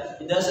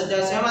 10000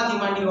 10000 શેમાંથી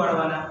માંડી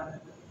વાળવાના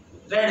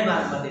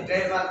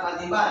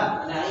ટ્રેડમાર્કમાંથી બહાર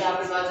અને અહીં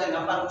આપણી પાસે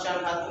નફા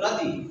નુકસાન ખાતું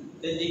નથી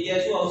તે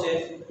જગ્યાએ શું આવશે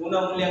પુનઃ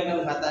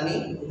મૂલ્યાંકન ખાતાની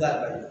ઉધાર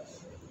કરી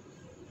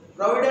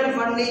પ્રોવિડન્ટ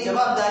ફંડની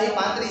જવાબદારી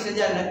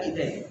 35000 નક્કી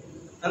થઈ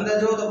અંદર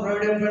જો તો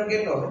પ્રોવિડન્ટ ફંડ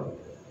કેટલો છે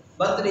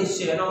 32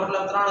 છે એનો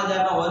મતલબ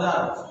 3000 નો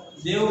વધારો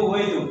દેવું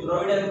હોય તો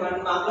પ્રોવિડન્ટ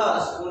ફંડમાં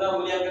પ્લસ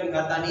પુનઃમૂલ્યાંકન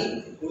ખાતાની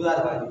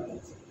ઉધારવાળી.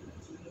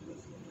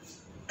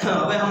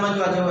 હવે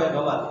સમજવા જેવો એક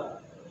સવાલ.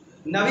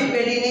 નવી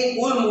પેઢીની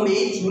કુલ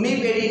મૂડી જૂની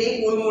પેઢીની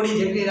કુલ મૂડી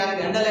જેટલી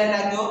રાખવી. અંડરલાઈન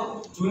રાખજો.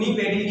 જૂની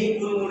પેઢીની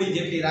કુલ મૂડી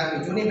જેટલી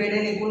રાખવી. જૂની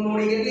પેઢીની કુલ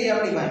મૂડી કેટલી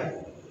આપણી પાસે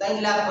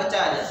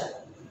 3,50,000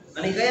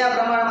 અને કયા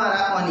પ્રમાણમાં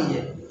રાખવાની છે?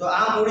 તો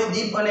આ મૂડી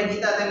દીપ અને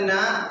ગીતા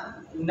તેમના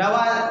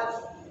નવા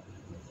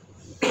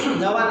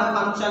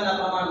નફા નુકસાનના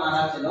પ્રમાણમાં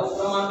રાખશે. નવું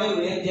પ્રમાણ કયું?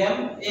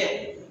 1:1.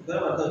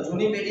 બરાબર. તો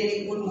જૂની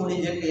પેઢીની કુલ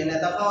મૂડી જેટલી અને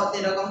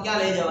તફાવતની રકમ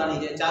ક્યાં લઈ જવાની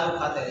છે? ચાલુ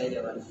ખાતે લઈ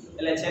જવાની.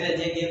 એટલે છેલ્લે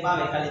જે ગેપ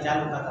આવે ખાલી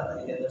ચાલુ ખાતા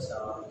તરીકે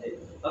દર્શાવવાનું છે.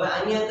 હવે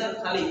આની અંદર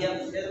ખાલી જેમ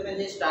તમે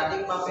જે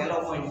સ્ટાર્ટિંગમાં પહેલો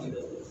પોઈન્ટ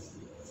કીધો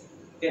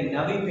કે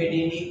નવી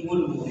પેઢીની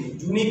કુલ મૂડી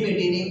જૂની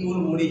પેઢીની કુલ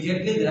મૂડી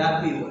જેટલી જ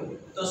રાખવી હોય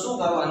તો શું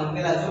કરવાનું?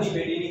 પહેલા જૂની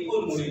પેઢીની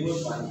કુલ મૂડી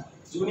ગોતવાની.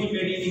 જૂની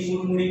પેઢીની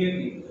કુલ મૂડી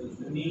કેટલી?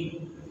 જૂની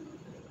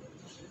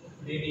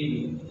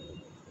પેઢીની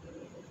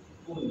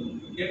કુલ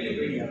કેટલી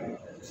પેઢી આપણી?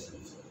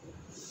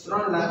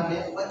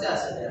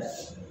 3,50,000.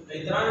 તો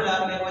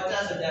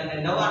 3,50,000 ને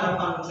નવા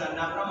નફા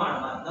નુકસાનના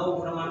પ્રમાણમાં નવું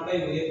પ્રમાણ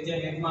કયું?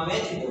 1:1 માં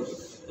વેચી દો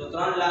તો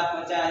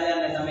 3,50,000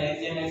 ને તમે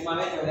 1:1 માં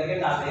વેચો એટલે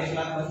કેટલા આવે?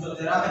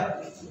 1,75,000 આવે.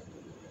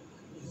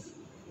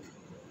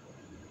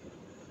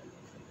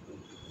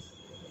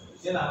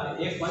 કેટલા આવે?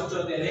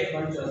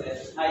 1,75,000.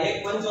 આ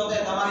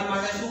 1,75,000 તમારી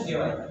માટે શું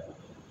કહેવાય?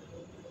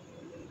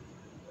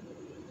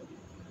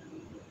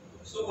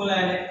 શું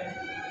બોલાય ને?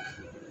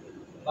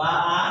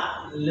 બા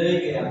લઈ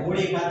ગયા.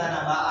 મૂડી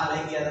ખાતાના બા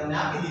લઈ ગયા તમને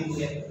આપી દીધું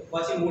છે.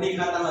 પછી મૂડી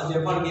ખાતામાં જે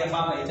પણ ગેપ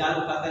આવે એ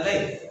ચાલુ ખાતે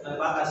લઈ અને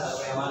બાકા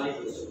સરવાળામાં લઈ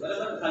જઈશું.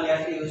 બરાબર. ખાલી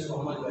આટલી વસ્તુ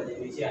સમજવા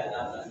જેવી છે આ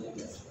દાખલાની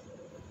અંદર.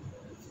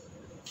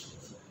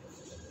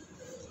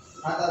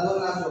 ખાતા દો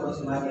નાખો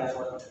પછી મારી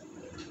આગળ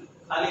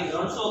ખાલી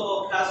ગણશો તો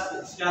ખાસ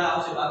ખ્યાલ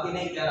આવશે. બાકી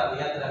નહીં ખ્યાલ આવે.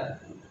 યાદ રાખ.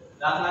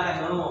 દાખલાને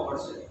ગણવો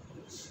પડશે.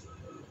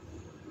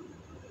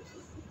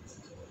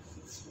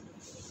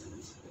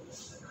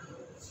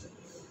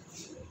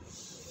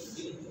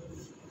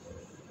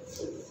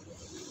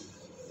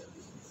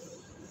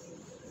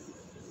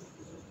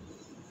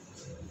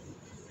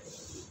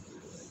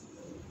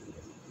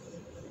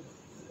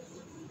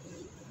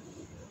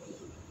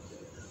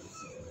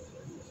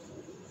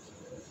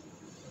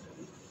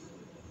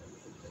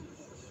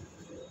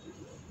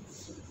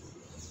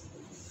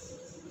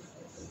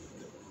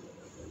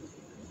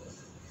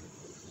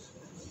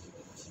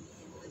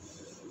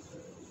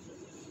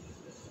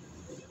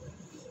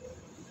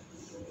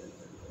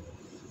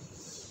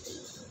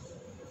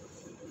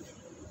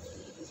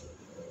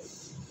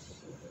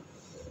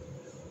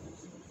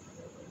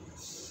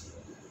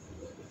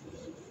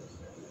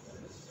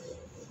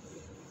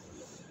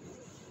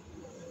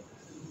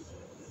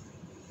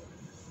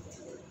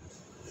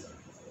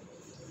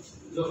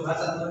 જો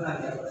ભાષા તો ના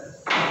આપણે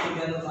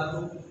બીજાનું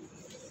પાછું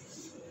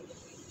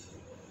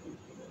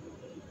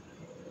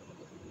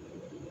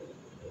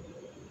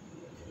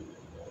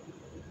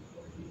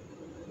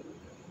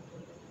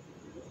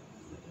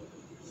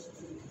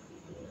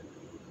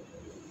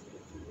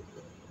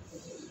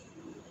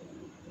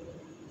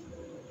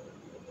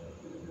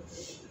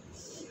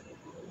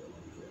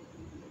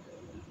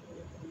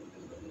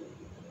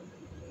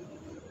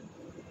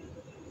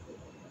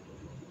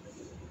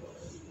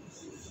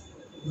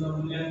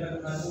મૂલ્યાંકન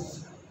ખાતું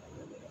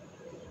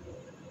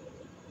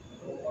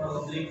રોકડ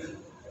ઓબ્લિક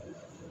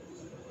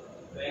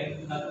બેંક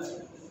ખાતું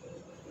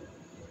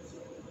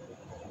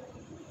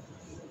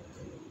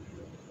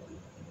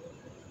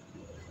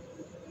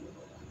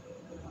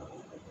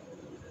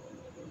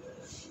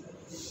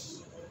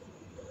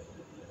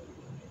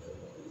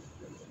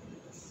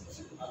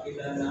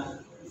આપીદારના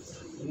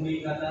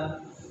મૂડી ખાતા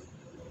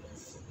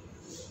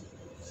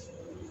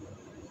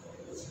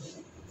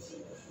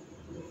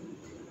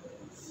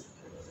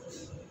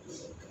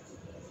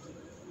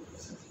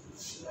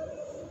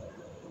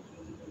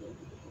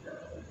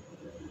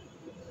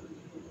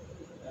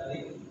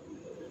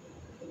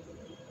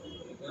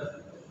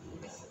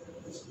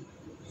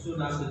શું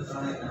નામ છે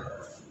ત્રણેયના?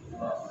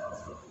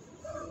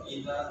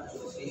 ગીતા,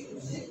 જ્યોતિ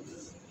અને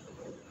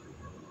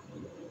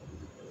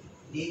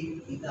દીપ.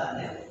 ગીતા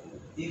અને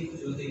દીપ.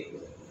 જ્યોતિ,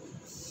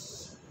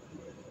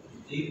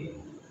 દીપ,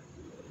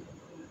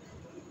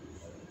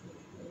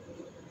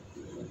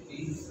 જ્યોતિ,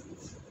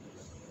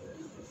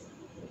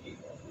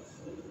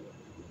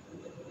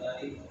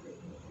 તારીખ,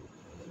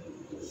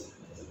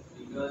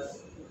 દિવસ,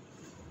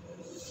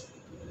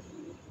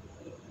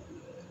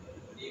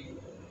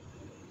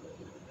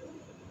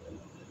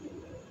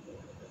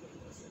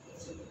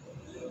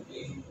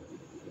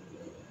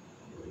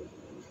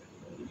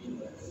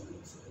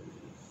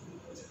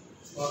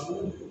 બાબુ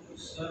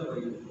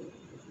સરવૈયું.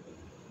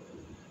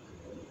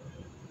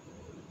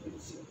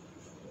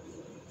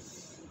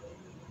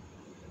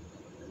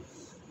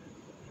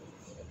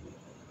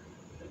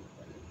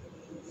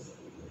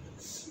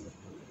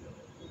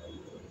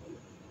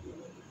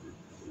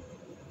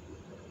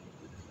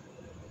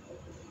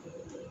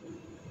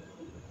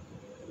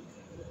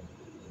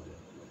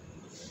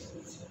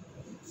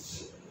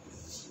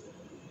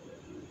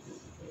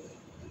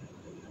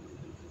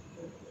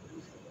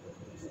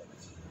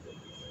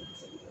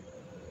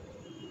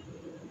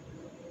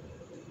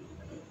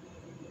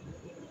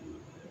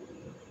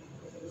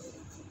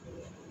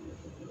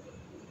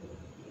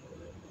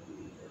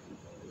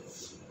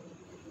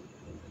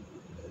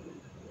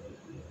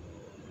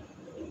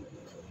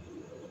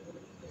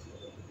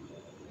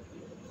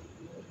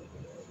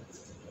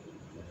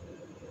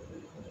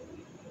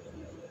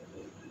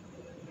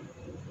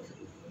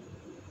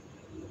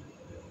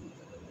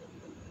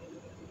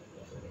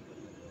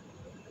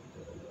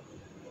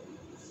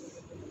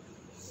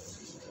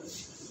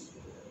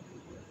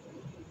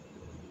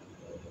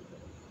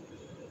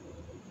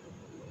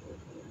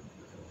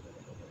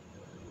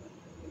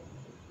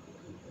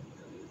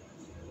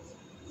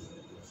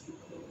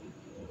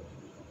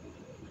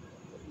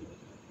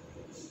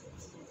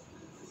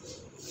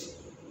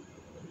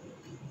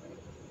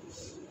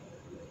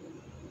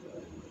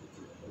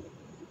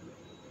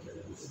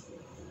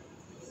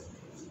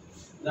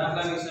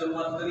 દાખલાની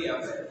શરૂઆત કરી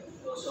આપણે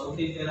તો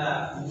સૌથી પહેલા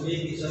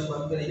મૂડીથી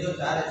શરૂઆત કરી જો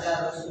ચારે ચાર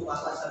વસ્તુ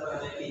પાછા સરળ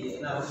લખી દે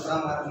એના રોકડા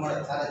માર્ક મળે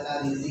ચારે ચાર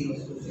ઈઝી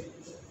વસ્તુ છે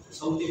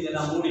સૌથી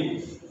પહેલા મૂડી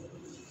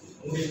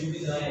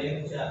મૂડી જાય 1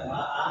 4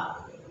 માં આ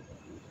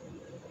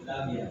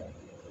લાગ્યા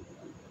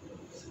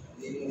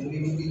એ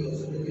મૂડી મૂકી દો તો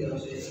કેટલી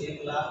આવશે 1,50,000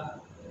 1 લાખ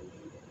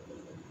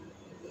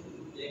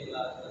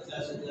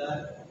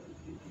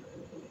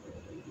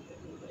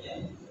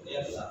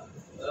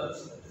બરાબર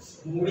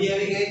મૂડી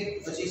આવી ગઈ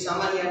પછી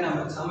સામાન્ય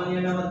અનામત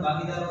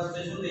ભાગીદારો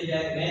વચ્ચે શું થઈ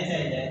જાય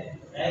વહેંચાઈ જાય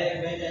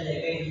ડાયરેક્ટ વહેંચાઈ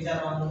જાય કઈ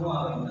વિચારવાનું ન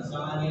આવે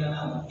સામાન્ય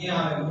અનામત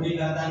ક્યાં આવે મૂડી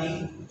ખાતાની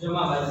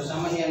જમા બાજુ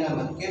સામાન્ય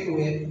અનામત કેટલું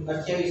છે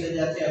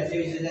 28,000 છે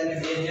 28,000 ને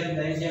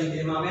 2 જેમ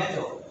 2 માં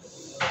વહેંચો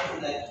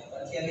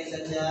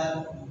 28,000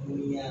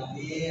 ગુણ્યા 2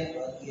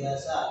 ભાગ્યા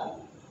 7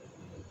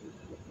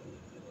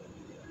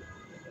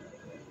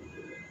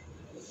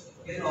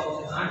 કેટલો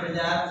આવશે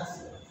 8,000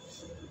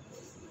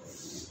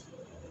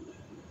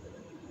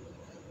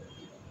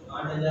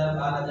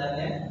 12,000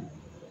 ને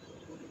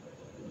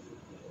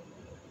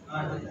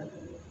 8,000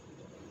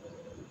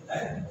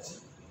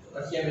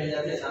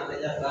 28,000 છે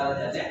 8,000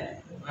 12,000 ને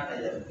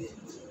 8,000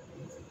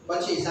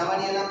 પછી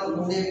સામાન્ય અનામત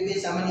મૂડી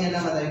આવી સામાન્ય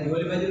અનામત આવી ગઈ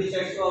ઓલી બાજુની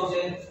સાઈડ શું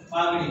આવશે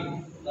પાઘડી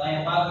તો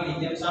અહીંયા પાઘડી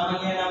જેમ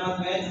સામાન્ય અનામત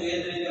વહેંચું એ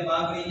જ રીતે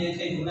પાઘડી જે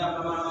છે ગુના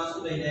પ્રમાણમાં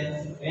શું થઈ જાય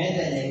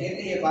વહેંચાઈ જાય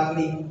કેટલી છે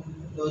પાઘડી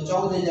તો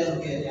 14,000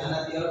 રૂપિયા છે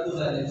આનાથી અડધું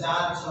થાય 4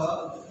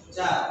 6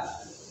 4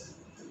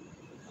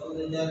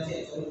 14,000 છે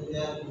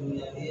 14,000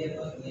 ગુણ્યા 2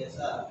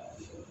 ભાગ્યા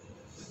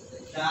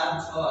 7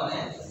 4 6 અને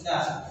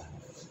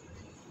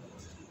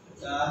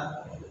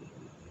 4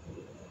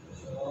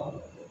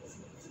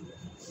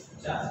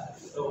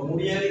 તો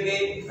મૂડી આવી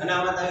ગઈ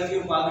અનામત આવી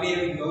ગયું પાઘડી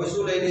આવી ગઈ હવે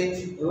શું લઈ લે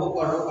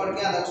રોકડ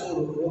ક્યાં લખશું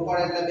રોકડ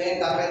એટલે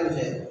બેંક આપેલું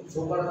છે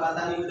રોકડ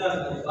ખાતાની અંદર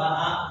કરે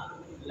આ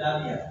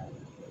લાવ્યા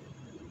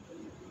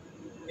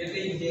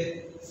કેટલી છે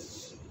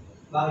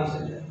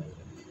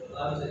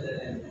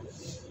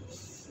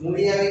 22,000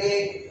 મૂડી આવી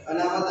ગઈ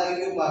અનામત આવી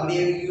ગયું પાઘડી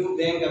આવી ગયું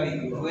બેંક આવી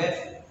ગયું હવે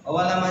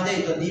હવાલામાં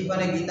જઈ તો દીપ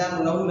અને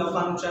ગીતાનું નવું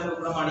નફા નુકસાનનું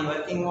પ્રમાણ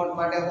વર્કિંગ નોટ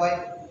માટે હોય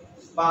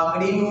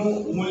પાઘડીનું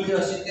મૂલ્ય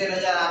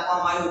 70,000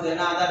 આપવામાં આવ્યું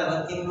તેના આધારે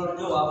વર્કિંગ નોટ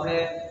જો આપણે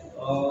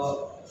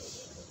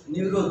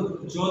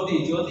નિવૃત્ત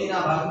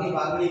જ્યોતિના ભાગની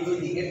પાઘડી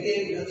જોઈતી કેટલી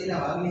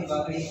જ્યોતિના ભાગની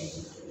પાઘડી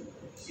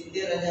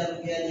 70,000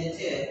 રૂપિયા જે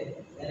છે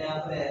એને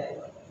આપણે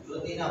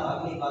જ્યોતિના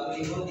ભાગની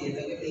પાઘડી જોતી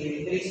એટલે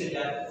કેટલી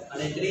 30,000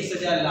 અને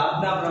 30,000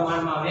 લાભના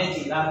પ્રમાણમાં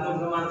વહેંચી લાભનું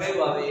પ્રમાણ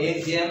કયું આવે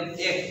 1:1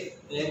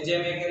 તો 1:1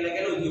 એટલે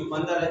કેટલું થયું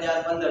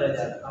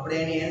 15,000 આપણે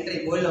એની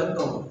એન્ટ્રી બોલ્યો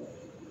તો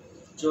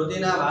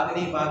જ્યોતિના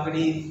ભાગની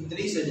પાઘડી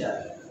 30,000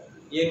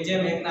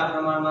 1:1 ના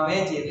પ્રમાણમાં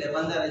વહેંચી એટલે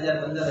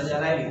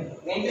 15,000 આવી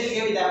એન્ટ્રી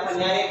કેવી થાય આપણે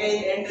ન્યાય કઈ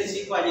એન્ટ્રી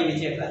શીખવા જેવી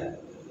છે એટલે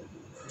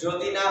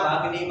જ્યોતિના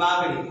ભાગની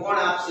પાઘડી કોણ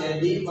આપશે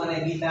દીપ અને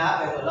ગીતા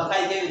આપે તો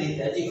લખાય કેવી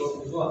રીતે હજી કહું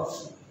જો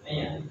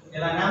અહીંયા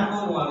પેલા નામ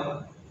કોનું આવે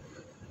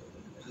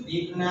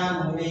દીપના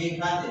મૂડી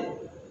ખાતે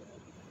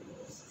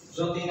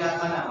જ્યોતિના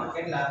ખાનામાં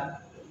કેટલા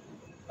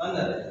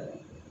 15,000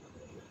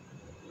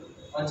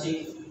 પછી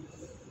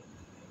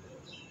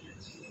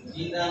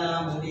ગીતાના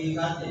મૂડી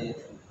ખાતે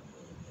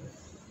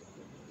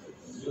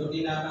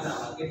જ્યોતિના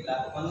ખાનામાં કેટલા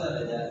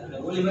 15,000 અને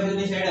ઓલી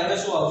બાજુની સાઈડ હવે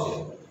શું આવશે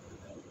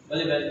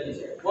ઓલી બાજુની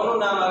સાઈડ કોનું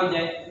નામ આવી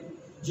જાય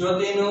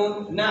જ્યોતિનું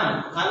નામ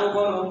ખાનું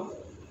કોનું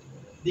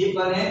દીપ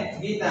અને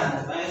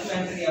ગીતાનું તો શું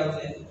એન્ટ્રી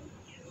આવશે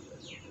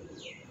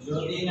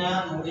જ્યોતિના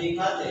મૂડી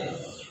ખાતે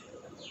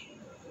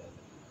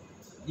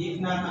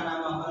દીપના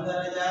ખાનામાં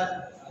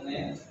 15,000 અને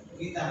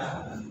ગીતાના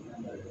ખાનામાં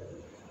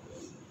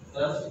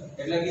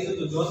 15,000 એટલે કીધું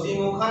તો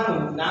જ્યોતિનું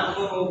ખાનું નામ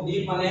કોનું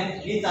દીપ અને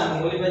ગીતાનું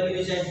ઓલી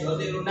બાજુની સાઈડ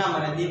જ્યોતિનું નામ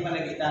અને દીપ અને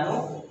ગીતાનું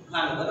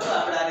ખાનું બરાબર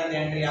આપણે આ રીતે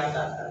એન્ટ્રી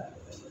આપતા હતા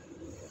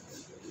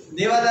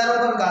દેવાદારો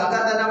પર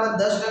કાલકાત અનામત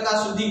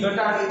 10% સુધી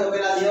ઘટાડી તો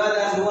પેલા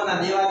દેવાદાર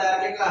જોવાના દેવાદાર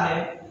કેટલા છે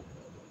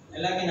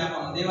એટલે કે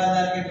નાખવાનું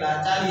દેવાદાર કેટલા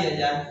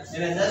 40,000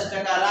 એને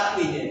 10%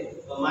 રાખવી છે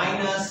તો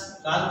માઈનસ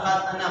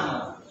કાલકાત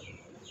અનામત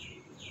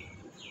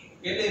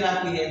કેટલી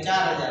રાખવી છે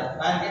 4,000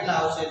 બહાર કેટલા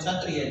આવશે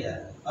 36,000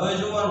 હવે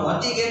જોવાનું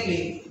હતી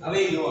કેટલી હવે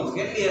જોવાનું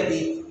કેટલી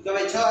હતી કે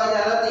ભાઈ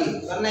 6,000 હતી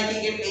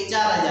કરનાખી કેટલી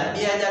 4,000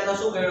 2,000 નો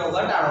શું કર્યો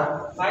ઘટાડો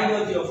ફાયદો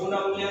થયો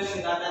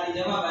પુનઃમૂલ્યાંકન ખાતાની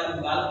જમા બાજુ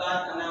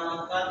કાલકાત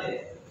અનામત ખાતે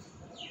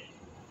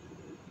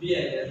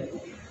 2,000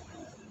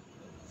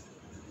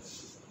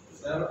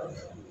 બરાબર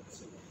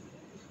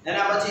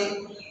એના પછી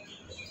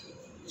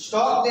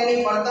સ્ટોક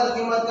તેની પડતર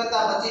કિંમત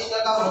કરતા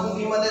 25% વધુ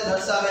કિંમતે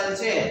દર્શાવેલ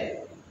છે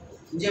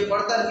જે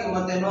પડતર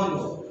કિંમતે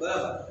નોંધો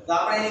બરાબર તો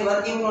આપણે એની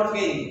વર્કિંગ નોટ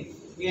કરી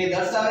કે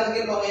દર્શાવેલ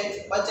કેટલો છે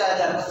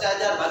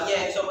 50,000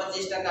 ભાગ્યા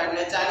 125%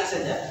 એટલે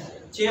 40,000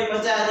 છે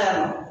 50,000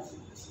 નો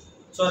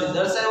સોરી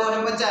દર્શાવ્યો છે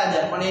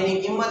 50,000 પણ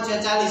એની કિંમત છે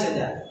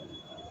 40,000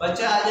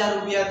 50,000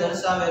 રૂપિયા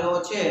દર્શાવેલો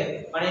છે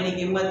પણ એની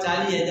કિંમત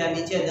 40,000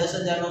 ની છે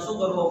 10,000 નો શું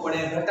કરવો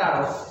પડે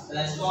ઘટાડો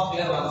એટલે સ્ટોક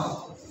લેવાનો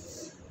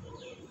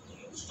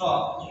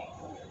સ્ટોક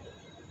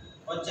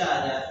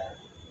 50,000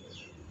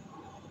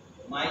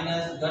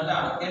 માઈનસ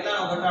ઘટાડો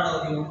કેટલાનો ઘટાડો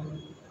થયો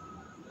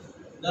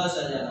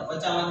 10,000 નો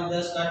 50 માંથી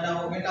 10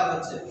 કાઢનામાં કેટલા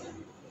વધશે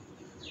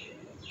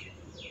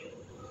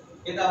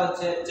કેટલા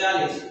વધશે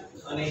 40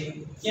 અને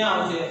ક્યાં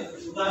આવશે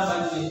ઉધાર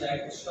બાજુની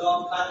સાઈડ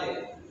સ્ટોક ખાતે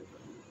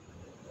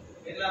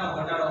કેટલામાં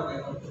ઘટાડો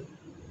કર્યો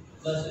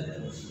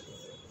 10000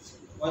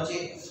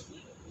 પછી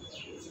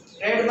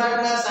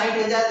ટ્રેડમાર્કના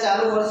 60000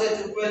 ચાલુ વર્ષે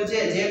ચૂકવેલ છે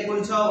જે કુલ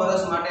 6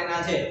 વર્ષ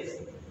માટેના છે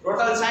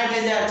ટોટલ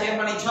 60000 છે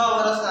પણ એ 6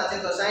 વર્ષના છે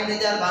તો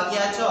 60000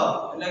 ભાગ્યા 6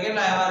 એટલે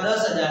કેટલા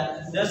આવ્યા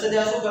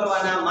 10000 શું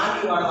કરવાના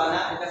માંડી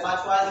વાળવાના એટલે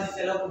પાછું આ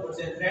રીતે લખવું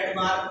પડશે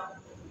ટ્રેડમાર્ક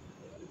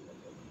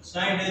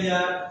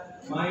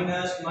 60000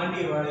 માઈનસ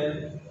માંડી વાળેલ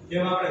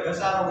જેમ આપણે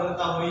ઘસારો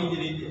કરતા હોય એ જ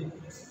રીતે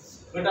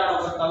ઘટાડો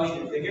કરતા હોય એ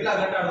રીતે કેટલા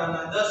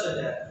ઘટાડવાના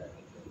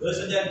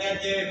 10000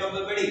 ક્યાંથી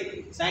ખબર પડી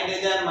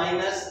 60000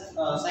 માઈનસ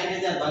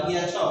 60000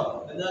 ભાગ્યા 6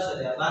 એટલે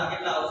 10000 બાર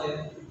કેટલા આવશે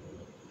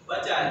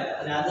 50000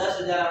 અને આ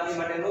 10000 આપણી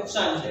માટે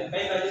નુકસાન છે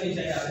કઈ બાજુની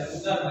સાઈડ આવે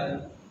ઉધાર બાજુ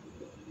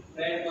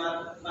ટ્રેડમાર્ક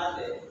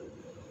ખાતે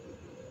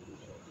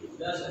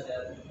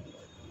 10000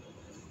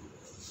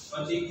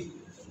 પછી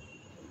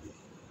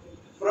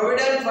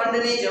પ્રોવિડન્ટ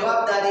ફંડની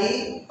જવાબદારી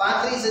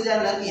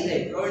 35000 નક્કી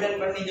થઈ પ્રોવિડન્ટ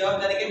ફંડની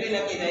જવાબદારી કેટલી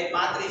નક્કી થઈ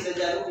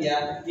 35000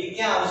 રૂપિયા એ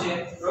ક્યાં આવશે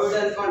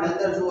પ્રોવિડન્ટ ફંડ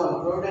અંદર જોવાનું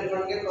પ્રોવિડન્ટ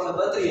ફંડ કેટલો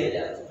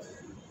 32000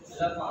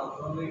 લખવાનું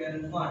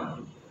પ્રોવિડન્ટ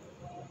ફંડ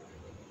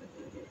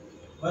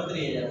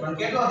 32000 પણ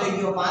કેટલો થઈ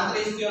ગયો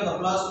 35 થયો તો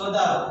પ્લસ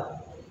વધારો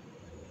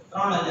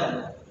 3000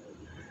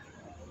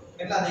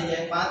 કેટલા થઈ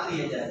જાય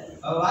 35000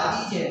 હવે વાત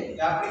ઈ છે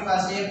કે આપણી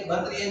પાસે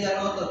 32000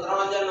 નો તો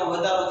 3000 નો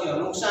વધારો થયો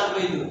નુકસાન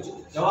વધ્યું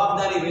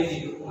જવાબદારી વધી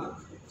ટૂંકમાં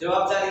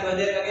જવાબદારી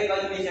વધે તો કઈ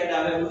બાજુની સાઈડ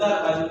આવે ઉધાર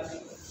બાજુ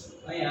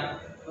અહીંયા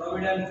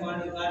પ્રોવિડન્ટ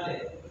ફંડ ખાતે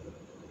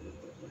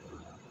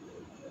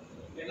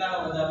કેટલાનો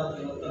વધારો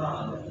થયો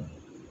 3000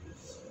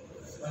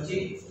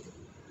 પછી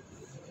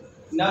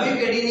નવી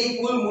પેઢીની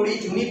કુલ મૂડી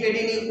જૂની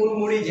પેઢીની કુલ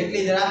મૂડી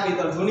જેટલી જ રાખવી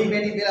તો જૂની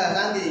પેઢી પેલા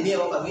શાંતિથી બે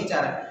વખત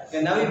વિચારે કે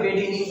નવી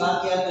પેઢીની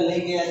બાકી આગળ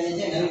લઈ ગયા જે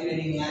છે નવી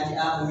પેઢીની આજે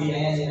આ મૂડી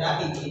અહીંયા જે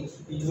રાખી હતી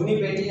એ જૂની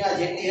પેઢીના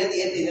જેટલી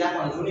હતી એટલી જ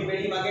રાખવાની જૂની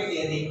પેઢીમાં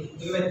કેટલી હતી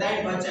તો કે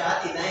 350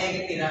 હતી ત્યાં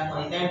કેટલી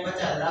રાખવાની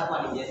 350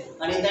 રાખવાની છે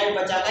અને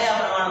 350 કયા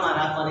પ્રમાણમાં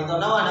રાખવાની તો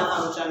નવા નફા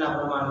નુકસાનના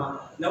પ્રમાણમાં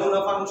નવું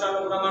નફા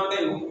નુકસાનનું પ્રમાણ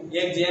કયું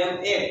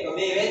 1:1 તો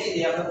બે વેચી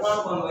દે આપણે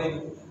કોણ હોય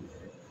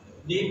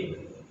દીપ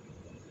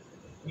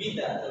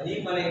ગીતા તો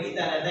દીપ અને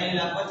ગીતાને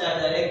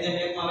 3,50,000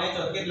 1:1 માં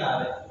વેચો કેટલા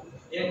આવે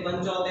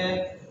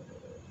 1.75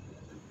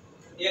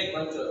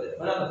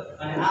 બરાબર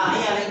અને આ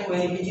અહીંયા લખ્યું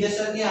એની બીજી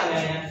અસર ક્યાં આવે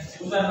અહીંયા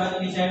ઉધાર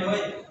બાજુની સાઈડ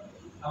હોય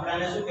આપણે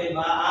આને શું કહીએ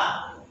આ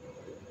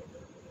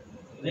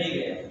લઈ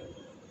ગયા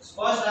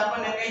સ્પષ્ટ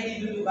આપણને કહી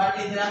દીધું કે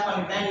બાટલી જ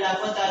રાખવાની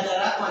 3,50,000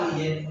 રાખવાની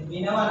છે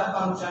એ નવા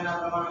નફા નુકસાનના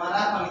પ્રમાણમાં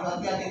રાખવાની તો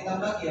અત્યારથી તમે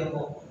લખી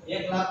શકો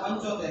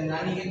 1,75,000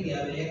 નાની કેટલી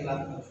આવે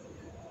 1,00,000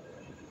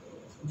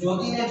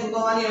 જ્યોતિને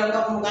ચૂકવવાની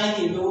રકમનું કાંઈ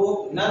કીધું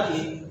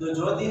નથી તો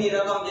જ્યોતિની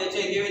રકમ જે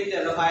છે કેવી રીતે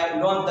લખાય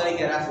લોન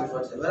તરીકે રાખવી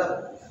પડશે બરાબર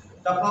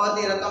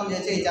તફાવતની રકમ જે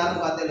છે એ ચાલુ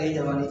ખાતે લઈ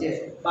જવાની છે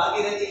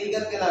બાકી રહેતી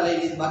વિગત કેટલા લઈ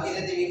લીધી બાકી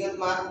રહેતી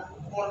વિગતમાં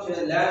કોણ છે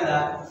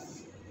લેણદાર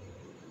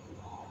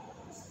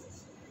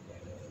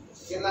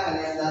કેટલા હે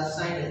લેણદાર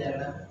 60000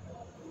 ના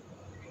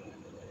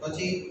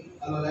પછી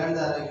આનો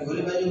લેણદાર આવી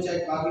ઓલી બાજુ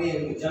સાઈડ પાઘડી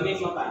આવી જમીન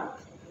મકાન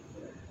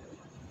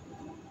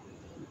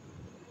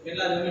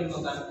કેટલા જમીન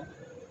મકાન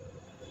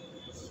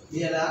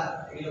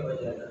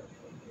 2,20,000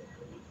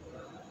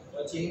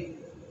 પછી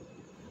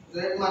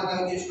ટ્રેડમાર્ક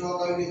આવી ગયું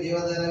સ્ટોક આવી ગયું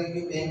દેવાદાર આવી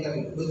ગયું બેંક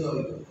આવી ગયું બધું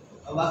આવી ગયું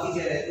હવે બાકી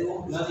જે રહેતું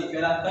નથી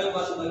પહેલા કઈ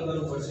પાછું બંધ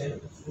કરવું પડશે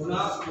પુનઃ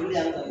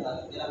મૂલ્યાંકન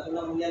થાય પહેલા પુનઃ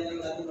મૂલ્યાંકન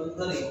ખાતું બંધ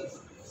કરી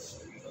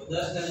તો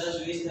 10 ને 10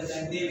 20 ને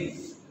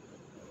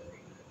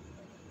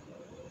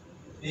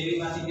 23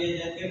 માંથી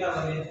 2000 કેટલા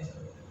બને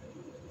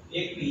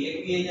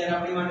 21,000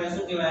 આપણી માટે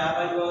શું કહેવાય આ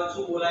બાજુ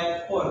શું બોલાય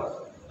કોણ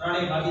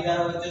ત્રણેય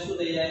ભાગીદારો વચ્ચે શું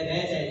થઈ જાય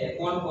વહેંચાઈ જાય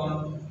કોણ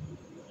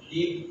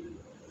દીપ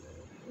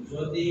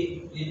જ્યોતિ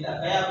ગીતા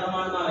કયા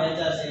પ્રમાણમાં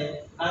વહેંચાશે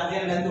આ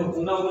ધ્યાન રાખજો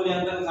પુનઃ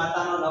મૂલ્યાંકન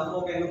ખાતાનો નફો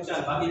કે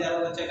નુકસાન ભાગીદારો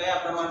વચ્ચે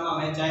કયા પ્રમાણમાં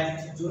વહેંચાય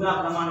જૂના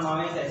પ્રમાણમાં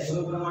વહેંચાય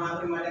જૂનું પ્રમાણ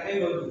આપણી માટે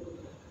કયું હતું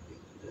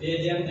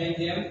 2:3:2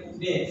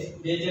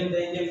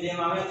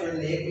 આવે છે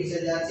એટલે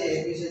 21,000 છે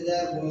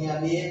 21,000 ગુણ્યા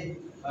 2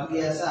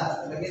 ભાગ્યા 7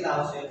 એટલે કેટલા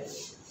આવશે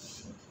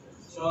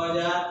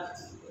 6,000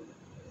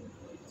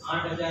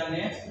 8,000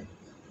 ને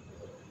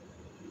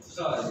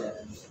 6,000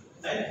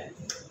 રાઈટ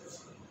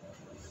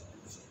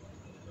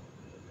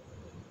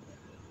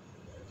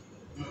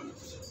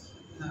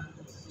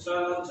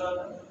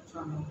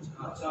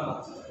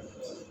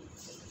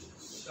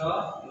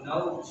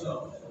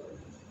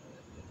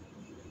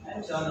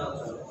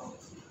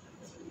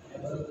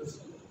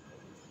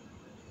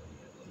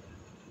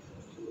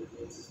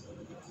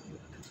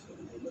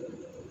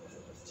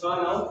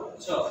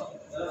 6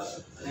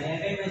 અને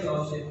કઈ બાજુ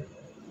આવશે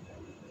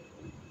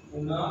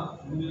પુનઃ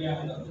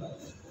મૂલ્યાંકન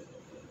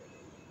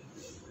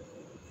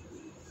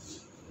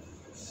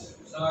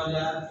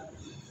 6,000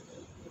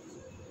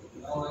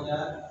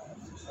 9,000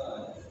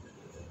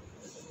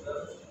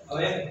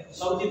 હવે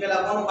સૌથી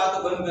પહેલા કોનું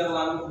ખાતું બંધ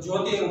કરવાનું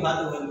જ્યોતિનું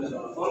ખાતું બંધ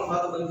કરવાનું કોનું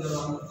ખાતું બંધ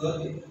કરવાનું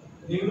જ્યોતિ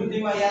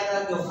નિવૃત્તિમાં યાદ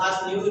રાખજો ખાસ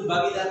નિવૃત્ત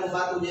ભાગીદારનું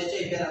ખાતું જે છે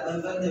એ પહેલા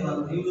બંધ કરી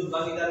દેવાનું નિવૃત્ત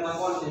ભાગીદારમાં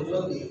કોણ છે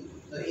જ્યોતિ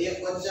તો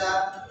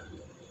 1,50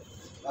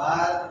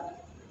 12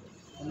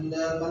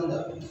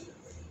 15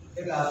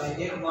 કેટલા આવે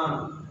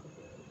 1,92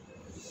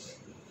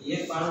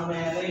 એક 92 ને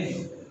લઈ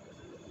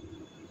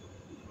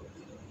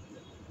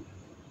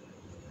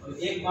લો,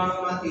 એક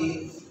 92 માંથી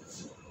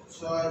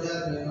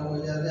 6000 ને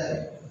 9000 જાય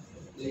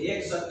એટલે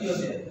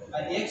 177. આ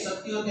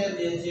 177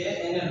 જે છે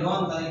એને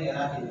લોન તરીકે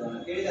રાખી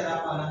દેવાના. કેવી રીતે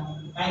રાખવાના?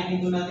 કાઈ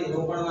કીધું નથી,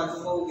 રોકડમાં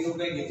ચૂકવવું કેવું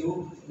કઈ કીધું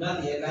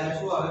નથી. એટલે આ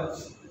શું આવે?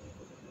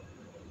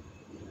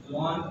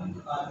 લોન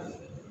ખાતે.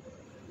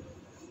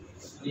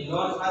 અને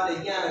લોન ખાતે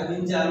ક્યાં આવે?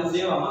 બિનચાલુ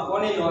દેવામાં.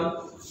 કોની લોન?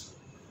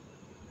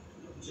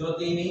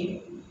 જ્યોતિની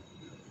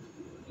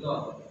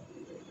લોન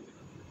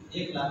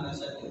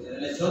 1,77,000.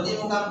 એટલે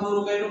જ્યોતિનું કામ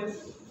પૂરું કર્યું.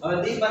 હવે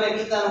દીપ અને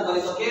ગીતાનું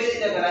કરી તો કેવી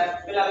રીતે કરાય?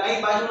 પેલા કઈ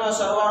બાજુનો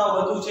સરવાળો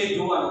વધુ છે એ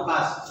જોવાનો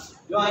ખાસ.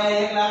 જો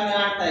અહીંયા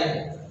 1,08,000 થાય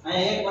છે,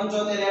 અહીંયા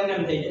 1,75 એમને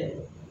એમ થઈ જાય.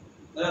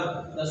 બરાબર?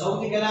 તો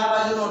સૌથી પહેલા આ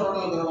બાજુનો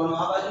ટોટલ કરવાનો.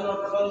 આ બાજુનો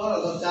ટોટલ કરો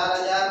તો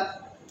 4,000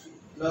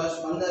 પ્લસ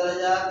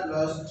 15,000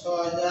 પ્લસ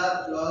 6,000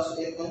 પ્લસ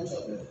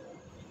 1,75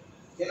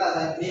 કેટલા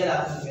થાય? 2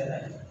 લાખ રૂપિયા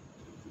થાય.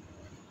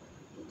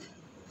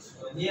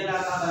 2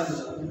 લાખ આ બાજુ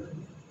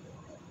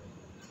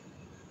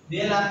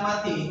 2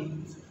 લાખમાંથી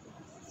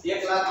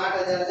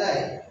 1,08,000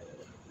 જાય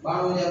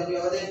 92,000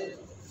 રૂપિયા વધે.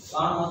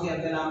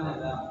 92,000 પેલા આમને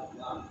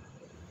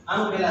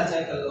આનું પેલા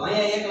ચેક કરી લો.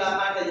 અહીંયા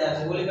 1,08,000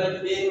 છે, ઓલી બાજુ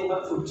 2 નું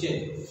ખર્ચું છે.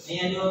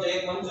 અહીંયા જો તો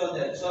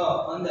 1,75 6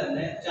 15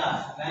 ને 4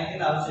 કાઈ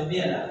કેટલા આવશે?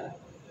 2 લાખ.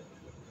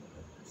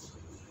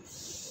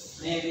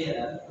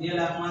 અહીંયા 2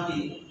 લાખ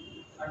માંથી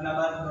આટલા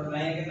બાદ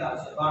અહીંયા કેટલા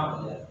આવશે?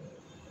 92,000.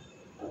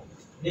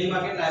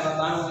 બેમાં કેટલા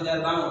આવ્યા?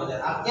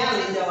 92,000 આ ક્યાં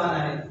લઈ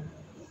જવાના છે?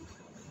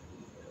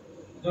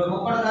 જો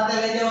રોકડ ખાતે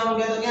લઈ જવાનું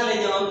કે તો ક્યાં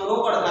લઈ જવાનું?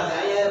 રોકડ ખાતે.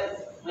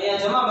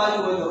 અહીંયા જમા બાજુ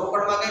હોય તો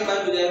રોકડમાં કઈ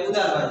બાજુ જાય?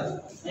 ઉધાર બાજુ.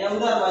 અહીંયા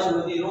ઉધાર બાજુ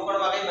હતી,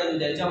 રોકડમાં કઈ બાજુ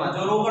જાય? જમા.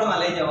 જો રોકડમાં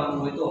લઈ જવાનું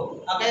હોય તો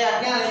આ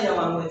ક્યાં લઈ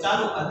જવાનું હોય?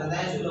 ચાલુ ખાતે.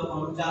 ત્યાં શું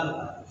લખવાનું? ચાલુ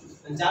ખાતે.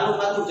 અને ચાલુ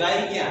ખાતું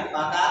જાય ક્યાં?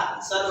 પાકા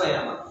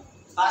સરવૈયામાં.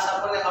 ખાસ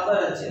આપણને ખબર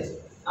જ છે,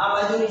 આ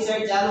બાજુની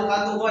સાઈડ ચાલુ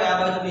ખાતું હોય, આ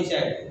બાજુની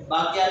સાઈડ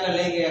બાકી આગળ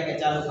લઈ ગયા કે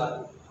ચાલુ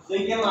ખાતું, તો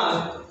એ કેમાં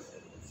આવે?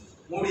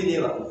 મૂડી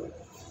દેવાનું.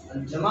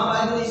 અને જમા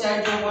બાજુની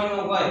સાઈડ જો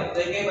કોઈનું હોય તો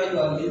એ કઈ બાજુ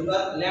આવે? મિલકત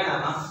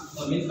લેણામાં.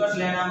 તો મિલકત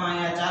લેણામાં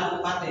અહીંયા ચાલુ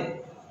ખાતે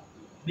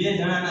 2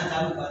 જણાના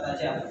ચાલુ ખાતા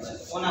છે આપણી પાસે.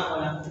 કોના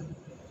કોના?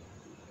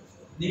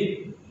 દીપ,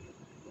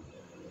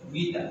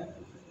 ગીતા.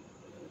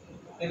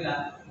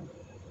 કેટલા?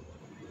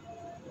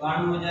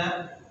 92,000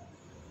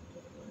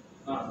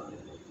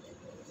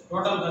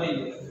 ટોટલ કરી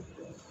લો.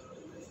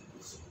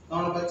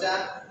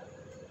 350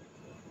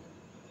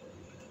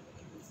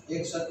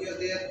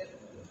 177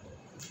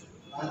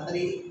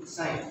 35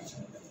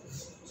 60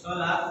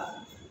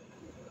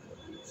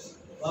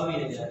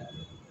 6,22,000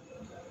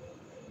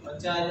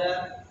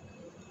 50,000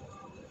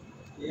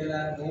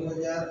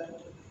 2,90,000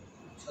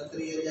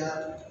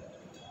 36,000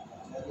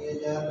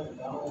 40,000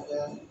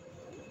 92,000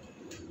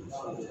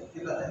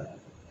 કેટલા થાય?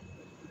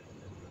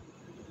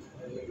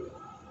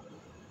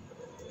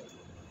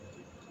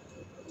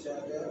 50,000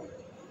 22,000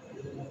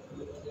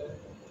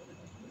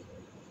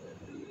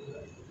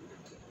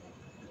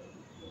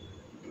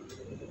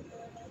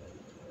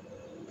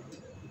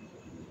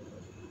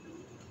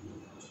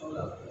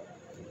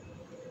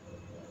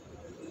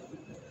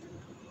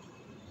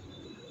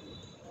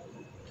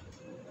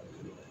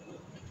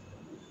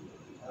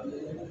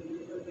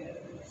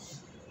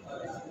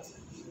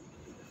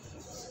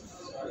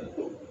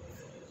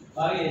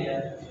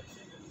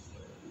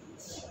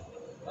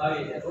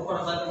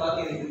 રોકડ ખાતું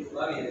બાકી રહ્યું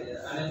 22,000.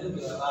 અને શું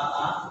કહેવાય?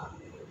 આ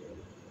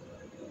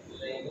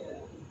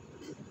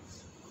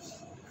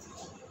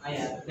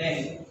અહીંયા બેંક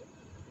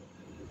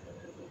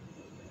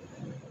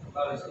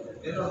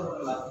 22,000 કેટલો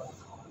ટોટલ લાભ?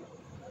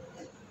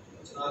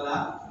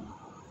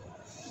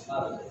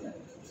 6,22,000.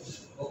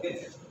 ઓકે.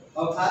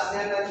 હવે ખાસ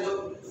ધ્યાન રાખજો,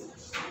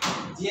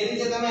 જે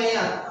રીતે તમે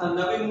અહીંયા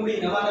નવી મૂડી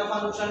નવા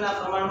નફા નુકસાનના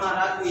પ્રમાણમાં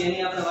રાખવી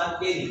એની આપણે વાત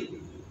કરી.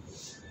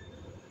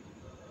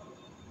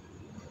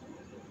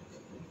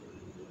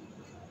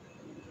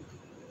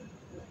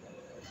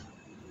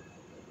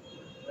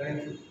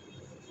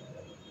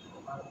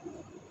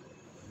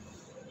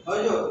 હવે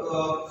જો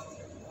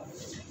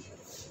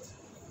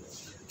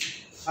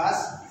ખાસ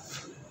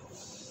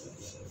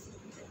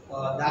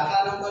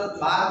દાખલા નંબર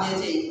 12 જે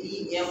છે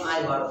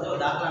ઈએમઆઈ વાળો છે.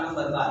 દાખલા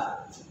નંબર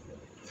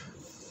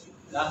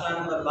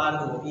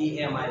 12 જો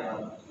ઈએમઆઈ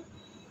વાળો.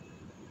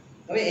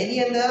 હવે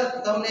એની અંદર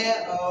તમને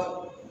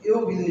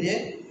એવું કીધું છે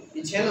કે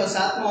છેલ્લો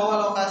 7મો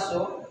હવાલો ખાસ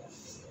છો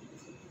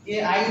કે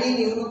આઈ ની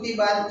નિવૃત્તિ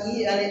બાદ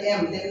ઈ અને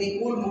એમ તેમની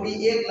કુલ મૂડી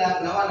 1 લાખ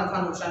નવા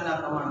નફા નુકસાનના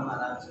પ્રમાણમાં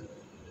રાખશે.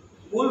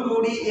 કુલ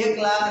મૂડી 1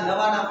 લાખ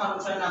નવા નફા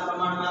નુકસાનના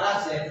પ્રમાણમાં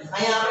રાખશે.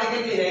 અહીંયા આપણે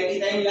કેટલી રાખી?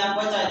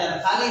 3,50,000.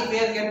 ખાલી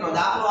ફેર કેટલો?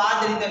 દાખલો આ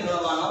જ રીતે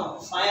ગણવાનો.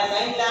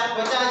 અહીંયા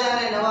 3,50,000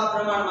 ને નવા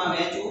પ્રમાણમાં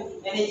વેચું,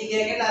 એની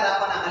જગ્યાએ કેટલા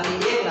રાખવાના? ખાલી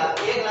 1 લાખ.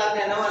 1 લાખ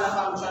ને નવા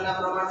નફા નુકસાનના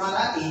પ્રમાણમાં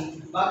રાખી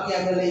બાકી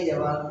આગળ લઈ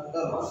જવાનું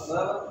કરવાનું.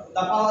 બરાબર?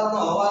 તફાવતનો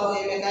હવાલો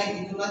એ મેં કાંઈ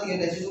કીધું નથી,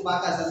 એટલે સીધું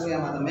પાકા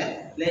સરવૈયામાં તમે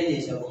લઈ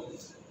જઈ શકો.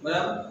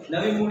 બરાબર?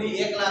 નવી મૂડી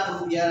 1 લાખ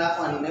રૂપિયા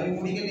રાખવાની. નવી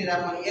મૂડી કેટલી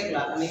રાખવાની? 1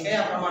 લાખ. અને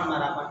કયા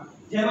પ્રમાણમાં રાખવાની?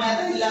 જેમાં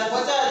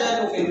 3,50,000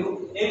 નું કર્યું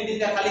એવી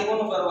રીતે ખાલી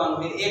કોનું કરવાનું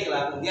કે 1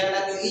 લાખ. ધ્યાન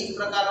રાખજો, ઈ જ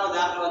પ્રકારનો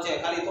દાખલો છે,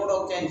 ખાલી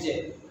થોડોક ચેન્જ છે.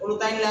 ઓલું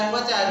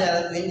 3,50,000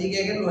 હતું, એની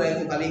જગ્યાએ કેટલું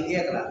રાખ્યું? ખાલી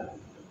 1 લાખ.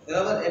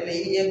 બરાબર એટલે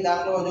એ એક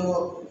દાખલો જો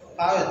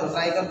ફાવે તો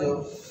ટ્રાય કરજો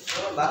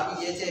બરાબર બાકી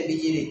જે છે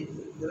બીજી રીત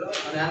બરાબર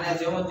અને આને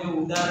જેવું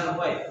ઉદાહરણ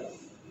હોય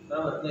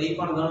બરાબર તો એ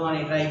પણ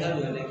ગણવાની ટ્રાય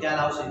કરજો એટલે ખ્યાલ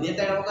આવશે બે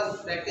ત્રણ વખત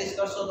પ્રેક્ટિસ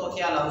કરશો તો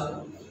ખ્યાલ આવશે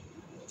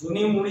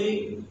જૂની મૂડી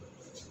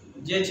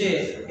જે છે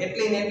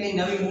એટલી ને એટલી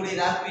નવી મૂડી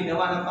રાખવી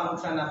નવા નફા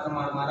નુકસાનના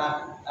પ્રમાણમાં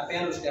રાખવી આ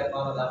પહેલું સ્ટેપ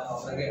વાળો દાખલો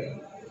આપણે ગણ્યો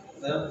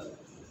બરાબર